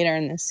done later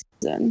in this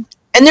season.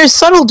 And there's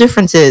subtle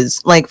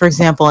differences. Like, for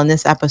example, in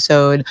this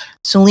episode,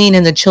 Salene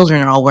and the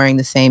children are all wearing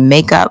the same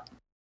makeup.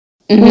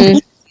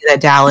 That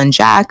Dal and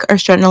Jack are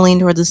starting to lean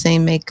toward the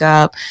same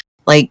makeup.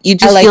 Like, you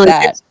just feel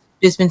like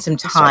there's been some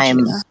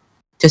time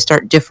to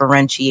start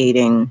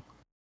differentiating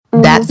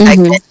that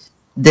segment,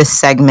 this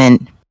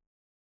segment.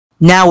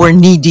 Now we're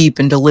knee deep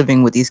into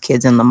living with these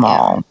kids in the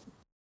mall.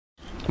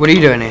 What are you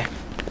doing here?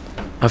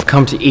 I've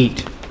come to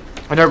eat.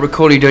 I don't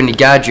recall you doing your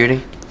guard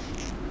duty.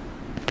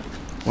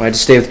 Well, I had to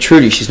stay with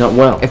Trudy. She's not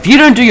well. If you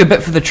don't do your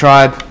bit for the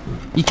tribe,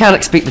 you can't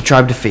expect the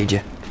tribe to feed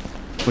you.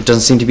 Well,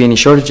 doesn't seem to be any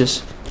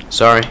shortages.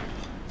 Sorry.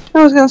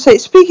 I was going to say,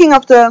 speaking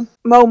of the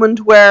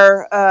moment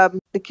where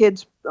the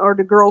kids or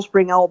the girls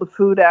bring all the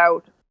food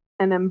out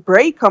and then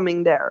Bray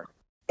coming there,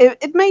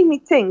 it made me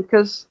think,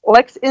 because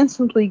Lex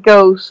instantly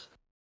goes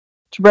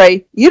to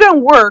Bray, you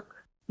don't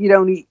work, you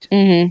don't eat.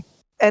 And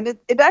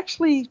it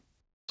actually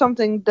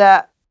something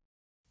that,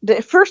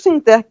 the first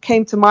thing that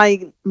came to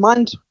my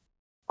mind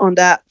on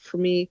that for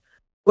me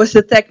was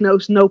the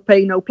Techno's no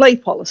pay, no play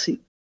policy.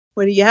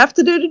 Where you have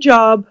to do the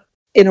job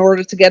in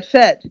order to get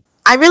fed.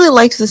 I really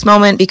liked this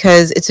moment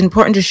because it's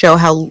important to show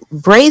how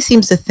Bray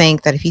seems to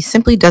think that if he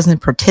simply doesn't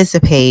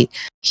participate,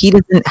 he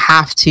doesn't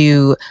have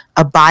to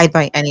abide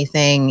by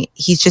anything.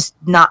 He's just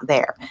not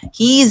there.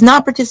 He's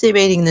not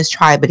participating in this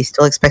tribe, but he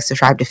still expects the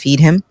tribe to feed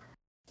him.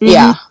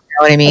 Yeah. You know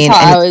what I mean?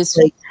 That's how I was...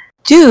 like,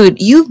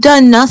 dude, you've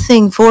done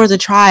nothing for the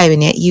tribe,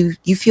 and yet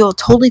you feel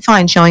totally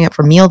fine showing up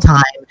for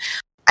mealtime.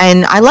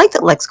 And I like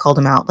that Lex called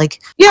him out.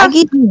 Like, I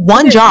gave you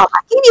one job. I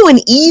gave you an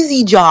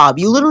easy job.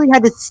 You literally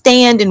had to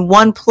stand in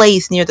one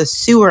place near the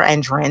sewer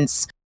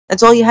entrance.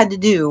 That's all you had to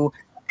do.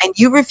 And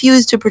you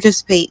refused to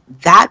participate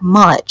that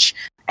much.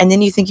 And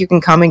then you think you can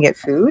come and get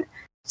food?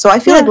 So I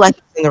feel like Lex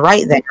is in the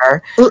right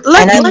there.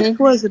 Lex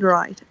was it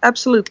right.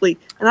 Absolutely.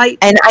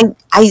 And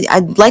I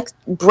like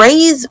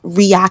Bray's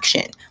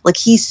reaction. Like,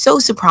 he's so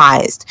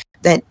surprised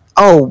that,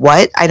 oh,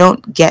 what? I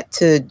don't get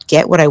to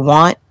get what I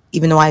want,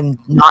 even though I'm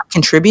not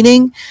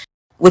contributing,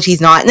 which he's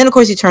not. And then, of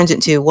course, he turns it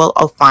into, well,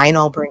 oh, fine,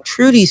 I'll bring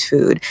Trudy's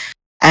food.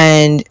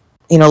 And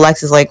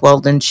Lex is like, well,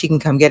 then she can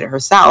come get it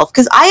herself.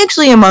 Because I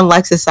actually am on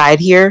Lex's side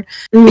here.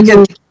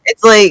 Because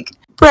it's like,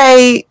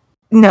 Bray,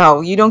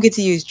 no, you don't get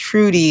to use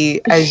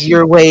Trudy as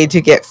your way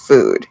to get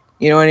food.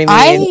 You know what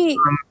I mean?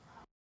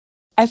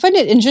 I find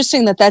it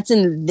interesting that that's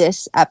in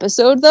this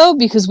episode, though,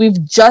 because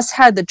we've just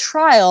had the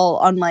trial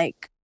on,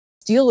 like,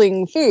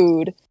 stealing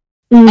food.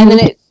 And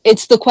then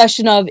it's the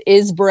question of,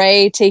 is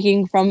Bray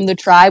taking from the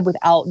tribe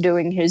without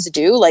doing his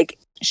due? Like,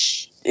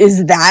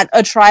 is that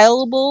a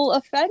trialable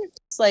offense?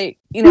 Like,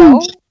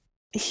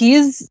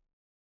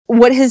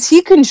 what has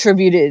he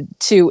contributed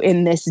to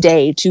in this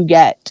day to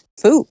get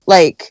food?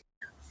 Like,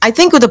 I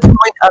think the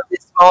point of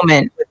this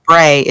moment with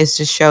Bray is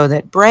to show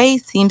that Bray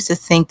seems to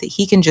think that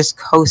he can just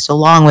coast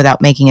along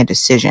without making a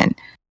decision.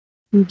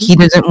 He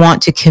doesn't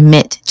want to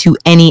commit to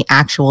any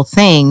actual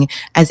thing.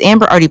 As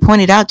Amber already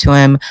pointed out to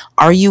him,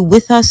 are you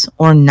with us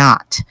or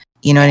not?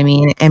 You know what I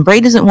mean? And Bray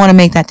doesn't want to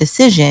make that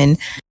decision.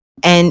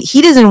 And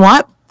he doesn't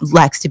want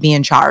Lex to be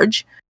in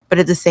charge. But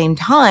at the same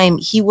time,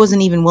 he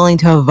wasn't even willing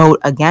to vote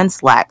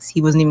against Lex.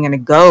 He wasn't even going to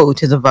go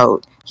to the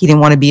vote. He didn't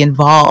want to be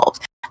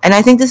involved. And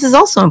I think this is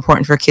also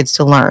important for kids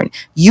to learn.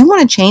 You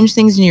want to change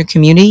things in your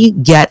community,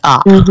 get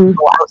up, go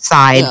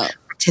outside,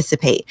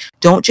 participate.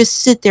 Don't just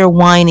sit there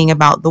whining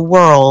about the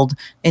world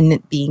and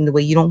it being the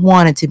way you don't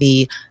want it to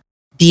be.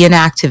 Be an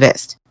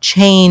activist.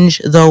 Change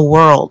the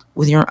world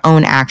with your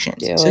own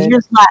actions. So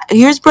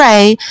here's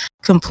Bray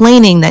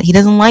complaining that he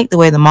doesn't like the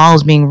way the mall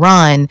is being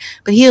run,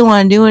 but he don't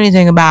want to do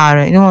anything about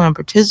it. He don't want to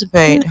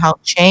participate,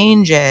 help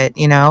change it,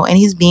 and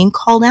he's being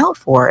called out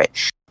for it.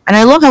 And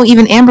I love how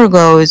even Amber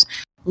goes,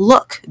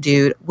 look,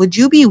 dude, would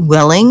you be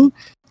willing?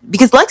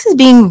 Because Lex is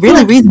being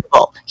really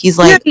reasonable. He's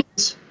like,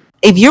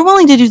 if you're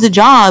willing to do the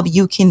job,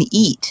 you can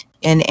eat.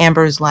 And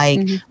Amber's like,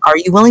 are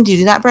you willing to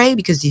do that, Bray?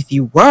 Because if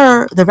you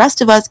were, the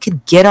rest of us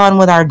could get on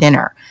with our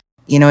dinner.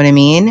 You know what I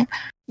mean?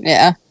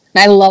 Yeah.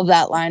 I love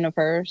that line of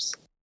hers.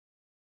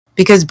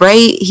 Because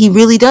Bray, he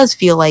really does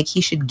feel like he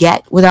should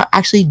get without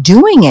actually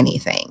doing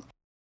anything.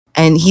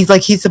 And he's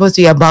like, he's supposed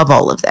to be above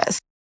all of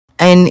this.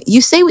 And you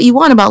say what you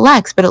want about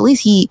Lex, but at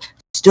least he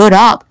stood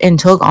up and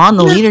took on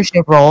the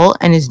leadership role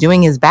and is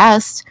doing his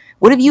best.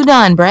 What have you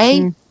done,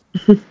 Bray?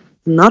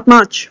 Not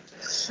much.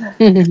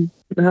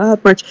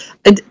 Not much.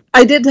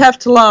 I did have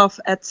to laugh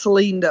at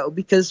Salene, though,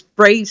 because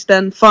Bray's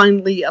then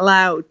finally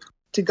allowed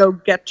to go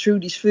get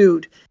Trudy's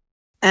food.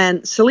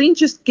 And Salene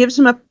just gives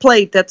him a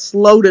plate that's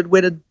loaded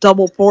with a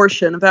double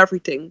portion of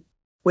everything.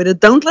 With a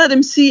don't let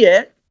him see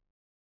it,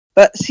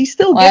 but she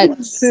still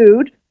gives him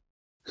food.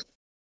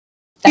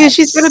 Yeah,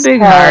 she's got a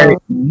big heart.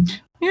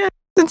 Yeah,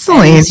 it's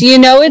Salene.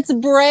 It's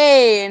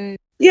Bray. And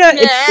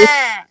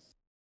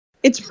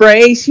it's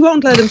Bray. She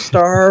won't let him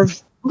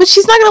starve. But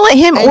she's not going to let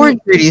him or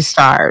Trudy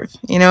starve,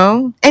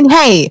 And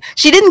hey,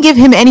 she didn't give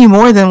him any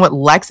more than what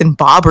Lex and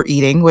Bob are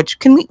eating, why is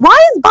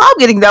Bob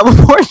getting double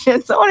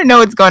portions? I want to know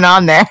what's going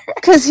on there.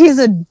 Because he's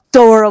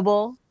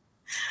adorable.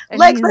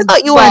 Lex, I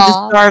thought you wanted to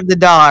starve the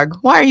dog.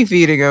 Why are you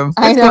feeding him?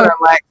 What's going on,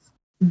 Lex?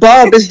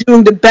 Bob is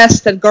doing the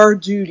best at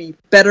guard duty,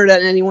 better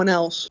than anyone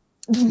else.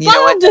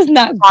 Bob does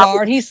not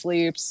guard, he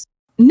sleeps.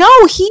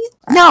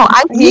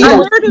 I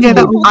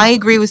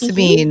agree with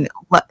Sabine.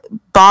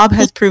 Bob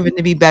has proven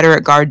to be better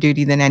at guard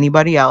duty than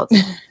anybody else.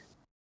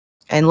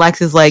 And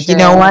Lex is like, you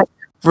know what?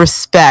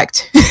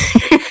 Respect.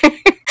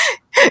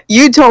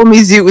 You told me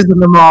Zoot was in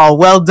the mall.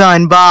 Well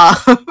done, Bob.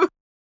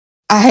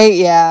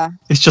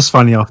 It's just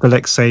funny after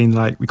Lex saying,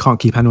 like, we can't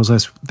keep animals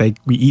unless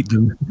we eat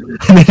them.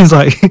 And then it's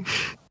like,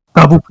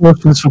 double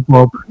portions for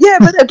Bob. Yeah,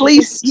 but at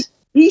least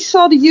he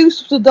saw the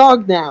use of the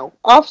dog now.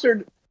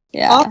 After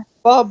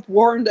Bob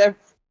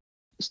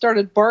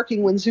started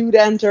barking when Zoot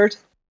entered,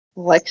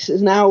 Lex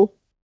is now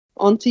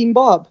on Team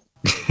Bob.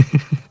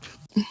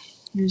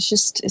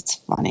 It's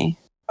funny.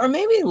 Or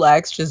maybe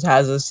Lex just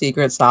has a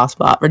secret soft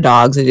spot for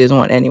dogs and he doesn't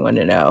want anyone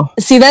to know.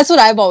 See, that's what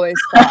I've always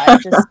thought,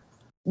 just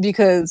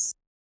because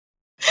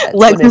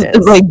Lex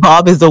is like,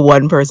 Bob is the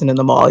one person in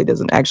the mall he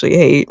doesn't actually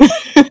hate.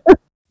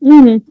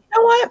 You know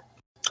what?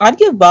 I'd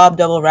give Bob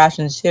double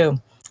rations too.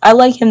 I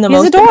like him the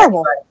most. He's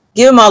adorable.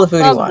 Give him all the food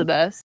he Bob's wants. The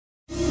best.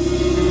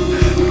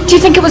 Do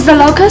you think it was the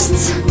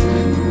locusts?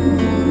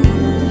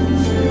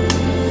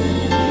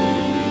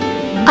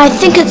 I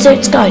think it's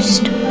Zoot's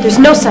ghost. There's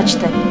no such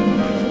thing.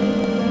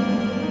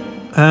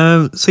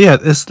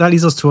 That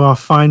leads us to our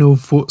final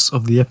thoughts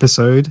of the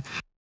episode.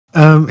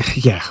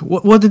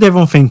 What did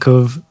everyone think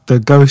of the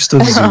ghost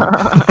of Zoot?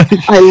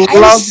 I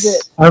loved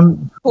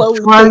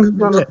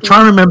it. Try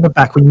and remember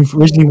back when you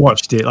originally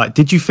watched it. Like,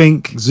 did you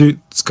think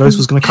Zoot's ghost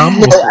was going to come?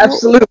 No,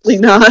 absolutely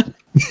not.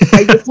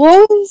 I just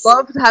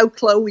loved how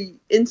Chloe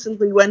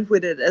instantly went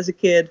with it as a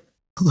kid.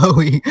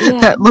 Chloe,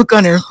 that look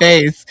on her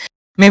face.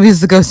 Maybe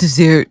it's the ghost of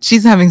Zoot.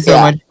 She's having so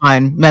much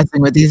fun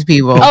messing with these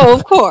people. Oh,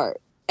 of course.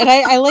 And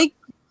I like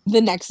the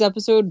next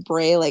episode,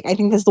 Bray. Like, I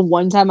think that's the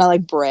one time I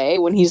like Bray,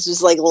 when he's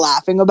just like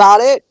laughing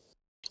about it.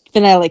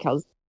 Then I like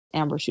how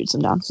Amber shoots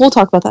him down. We'll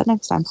talk about that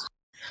next time.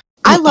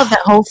 I love that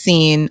whole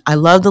scene. I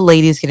love the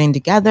ladies getting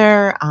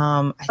together.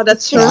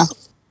 That's true.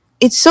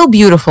 it's so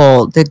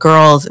beautiful, the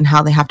girls and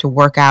how they have to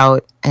work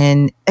out.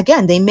 And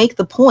again, they make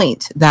the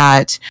point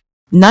that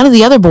none of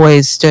the other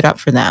boys stood up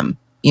for them.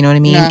 You know what I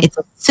mean? It's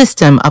a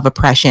system of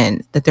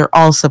oppression that they're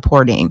all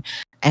supporting.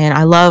 And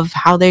I love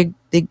how they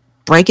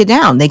break it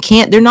down.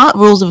 They're not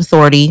rules of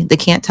authority. They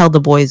can't tell the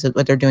boys that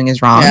what they're doing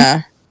is wrong.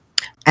 Yeah.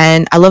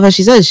 And I love how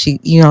she says,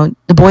 the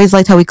boys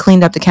liked how we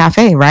cleaned up the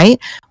cafe, right?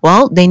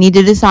 Well, they need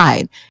to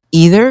decide.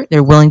 Either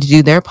they're willing to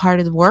do their part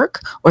of the work,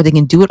 or they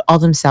can do it all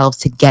themselves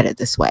to get it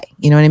this way.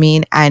 You know what I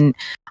mean? And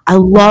I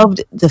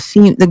loved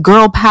the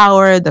girl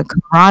power, the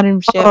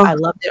comradeship. I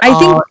loved it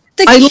all.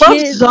 I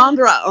loved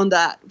Zandra on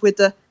that with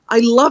the, I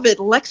love it.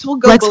 Lex will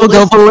go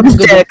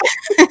ballistic.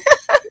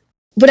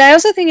 But I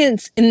also think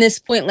it's in this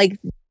point, like,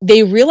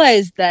 they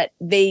realize that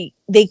they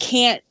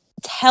can't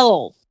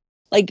tell.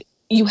 Like,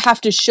 you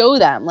have to show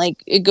them.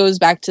 Like, it goes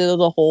back to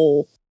the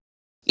whole,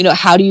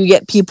 how do you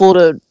get people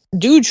to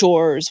do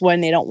chores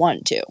when they don't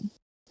want to?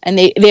 And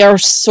they are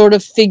sort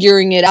of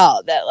figuring it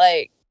out that,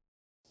 like,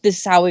 this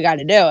is how we got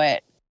to do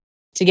it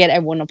to get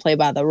everyone to play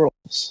by the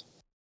rules.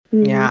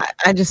 Yeah,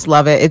 I just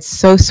love it. It's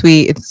so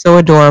sweet. It's so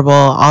adorable.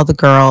 All the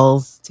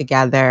girls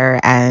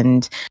together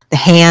and the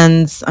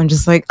hands. I'm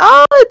just like,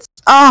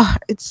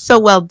 it's so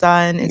well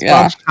done. It's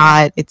well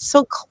shot. It's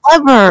so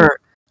clever.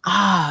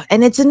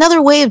 And it's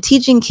another way of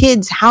teaching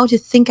kids how to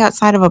think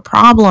outside of a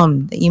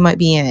problem that you might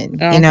be in.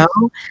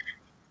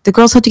 The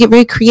girls have to get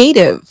very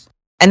creative.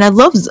 And I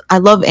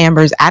love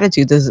Amber's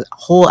attitude this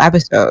whole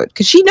episode,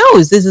 because she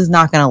knows this is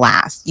not going to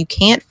last. You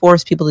can't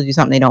force people to do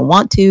something they don't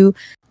want to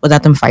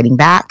without them fighting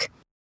back,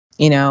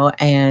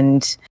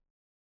 and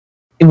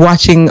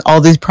watching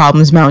all these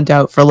problems mount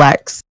out for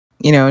Lex,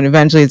 and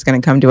eventually it's going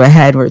to come to a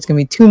head where it's going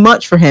to be too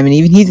much for him. And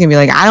even he's going to be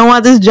like, I don't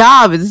want this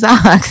job. It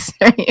sucks.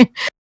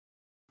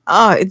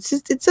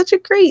 It's such a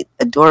great,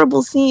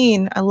 adorable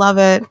scene. I love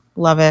it.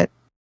 Love it.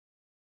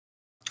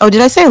 Oh,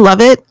 did I say I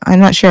love it? I'm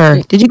not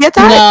sure. Did you get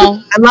that?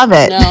 No. I love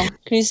it. No.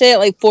 Can you say it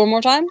like 4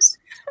 more times?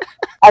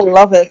 I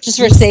love it. Just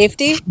for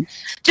safety?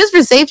 Just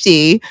for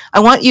safety. I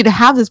want you to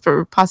have this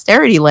for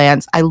posterity,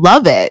 Lance. I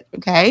love it.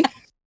 Okay?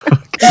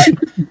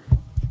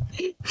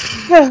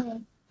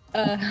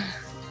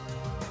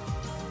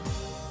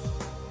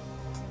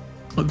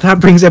 That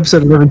brings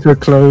episode 11 to a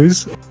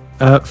close.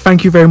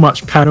 Thank you very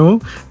much,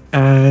 panel.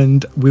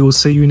 And we will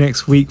see you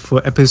next week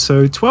for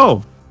episode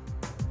 12.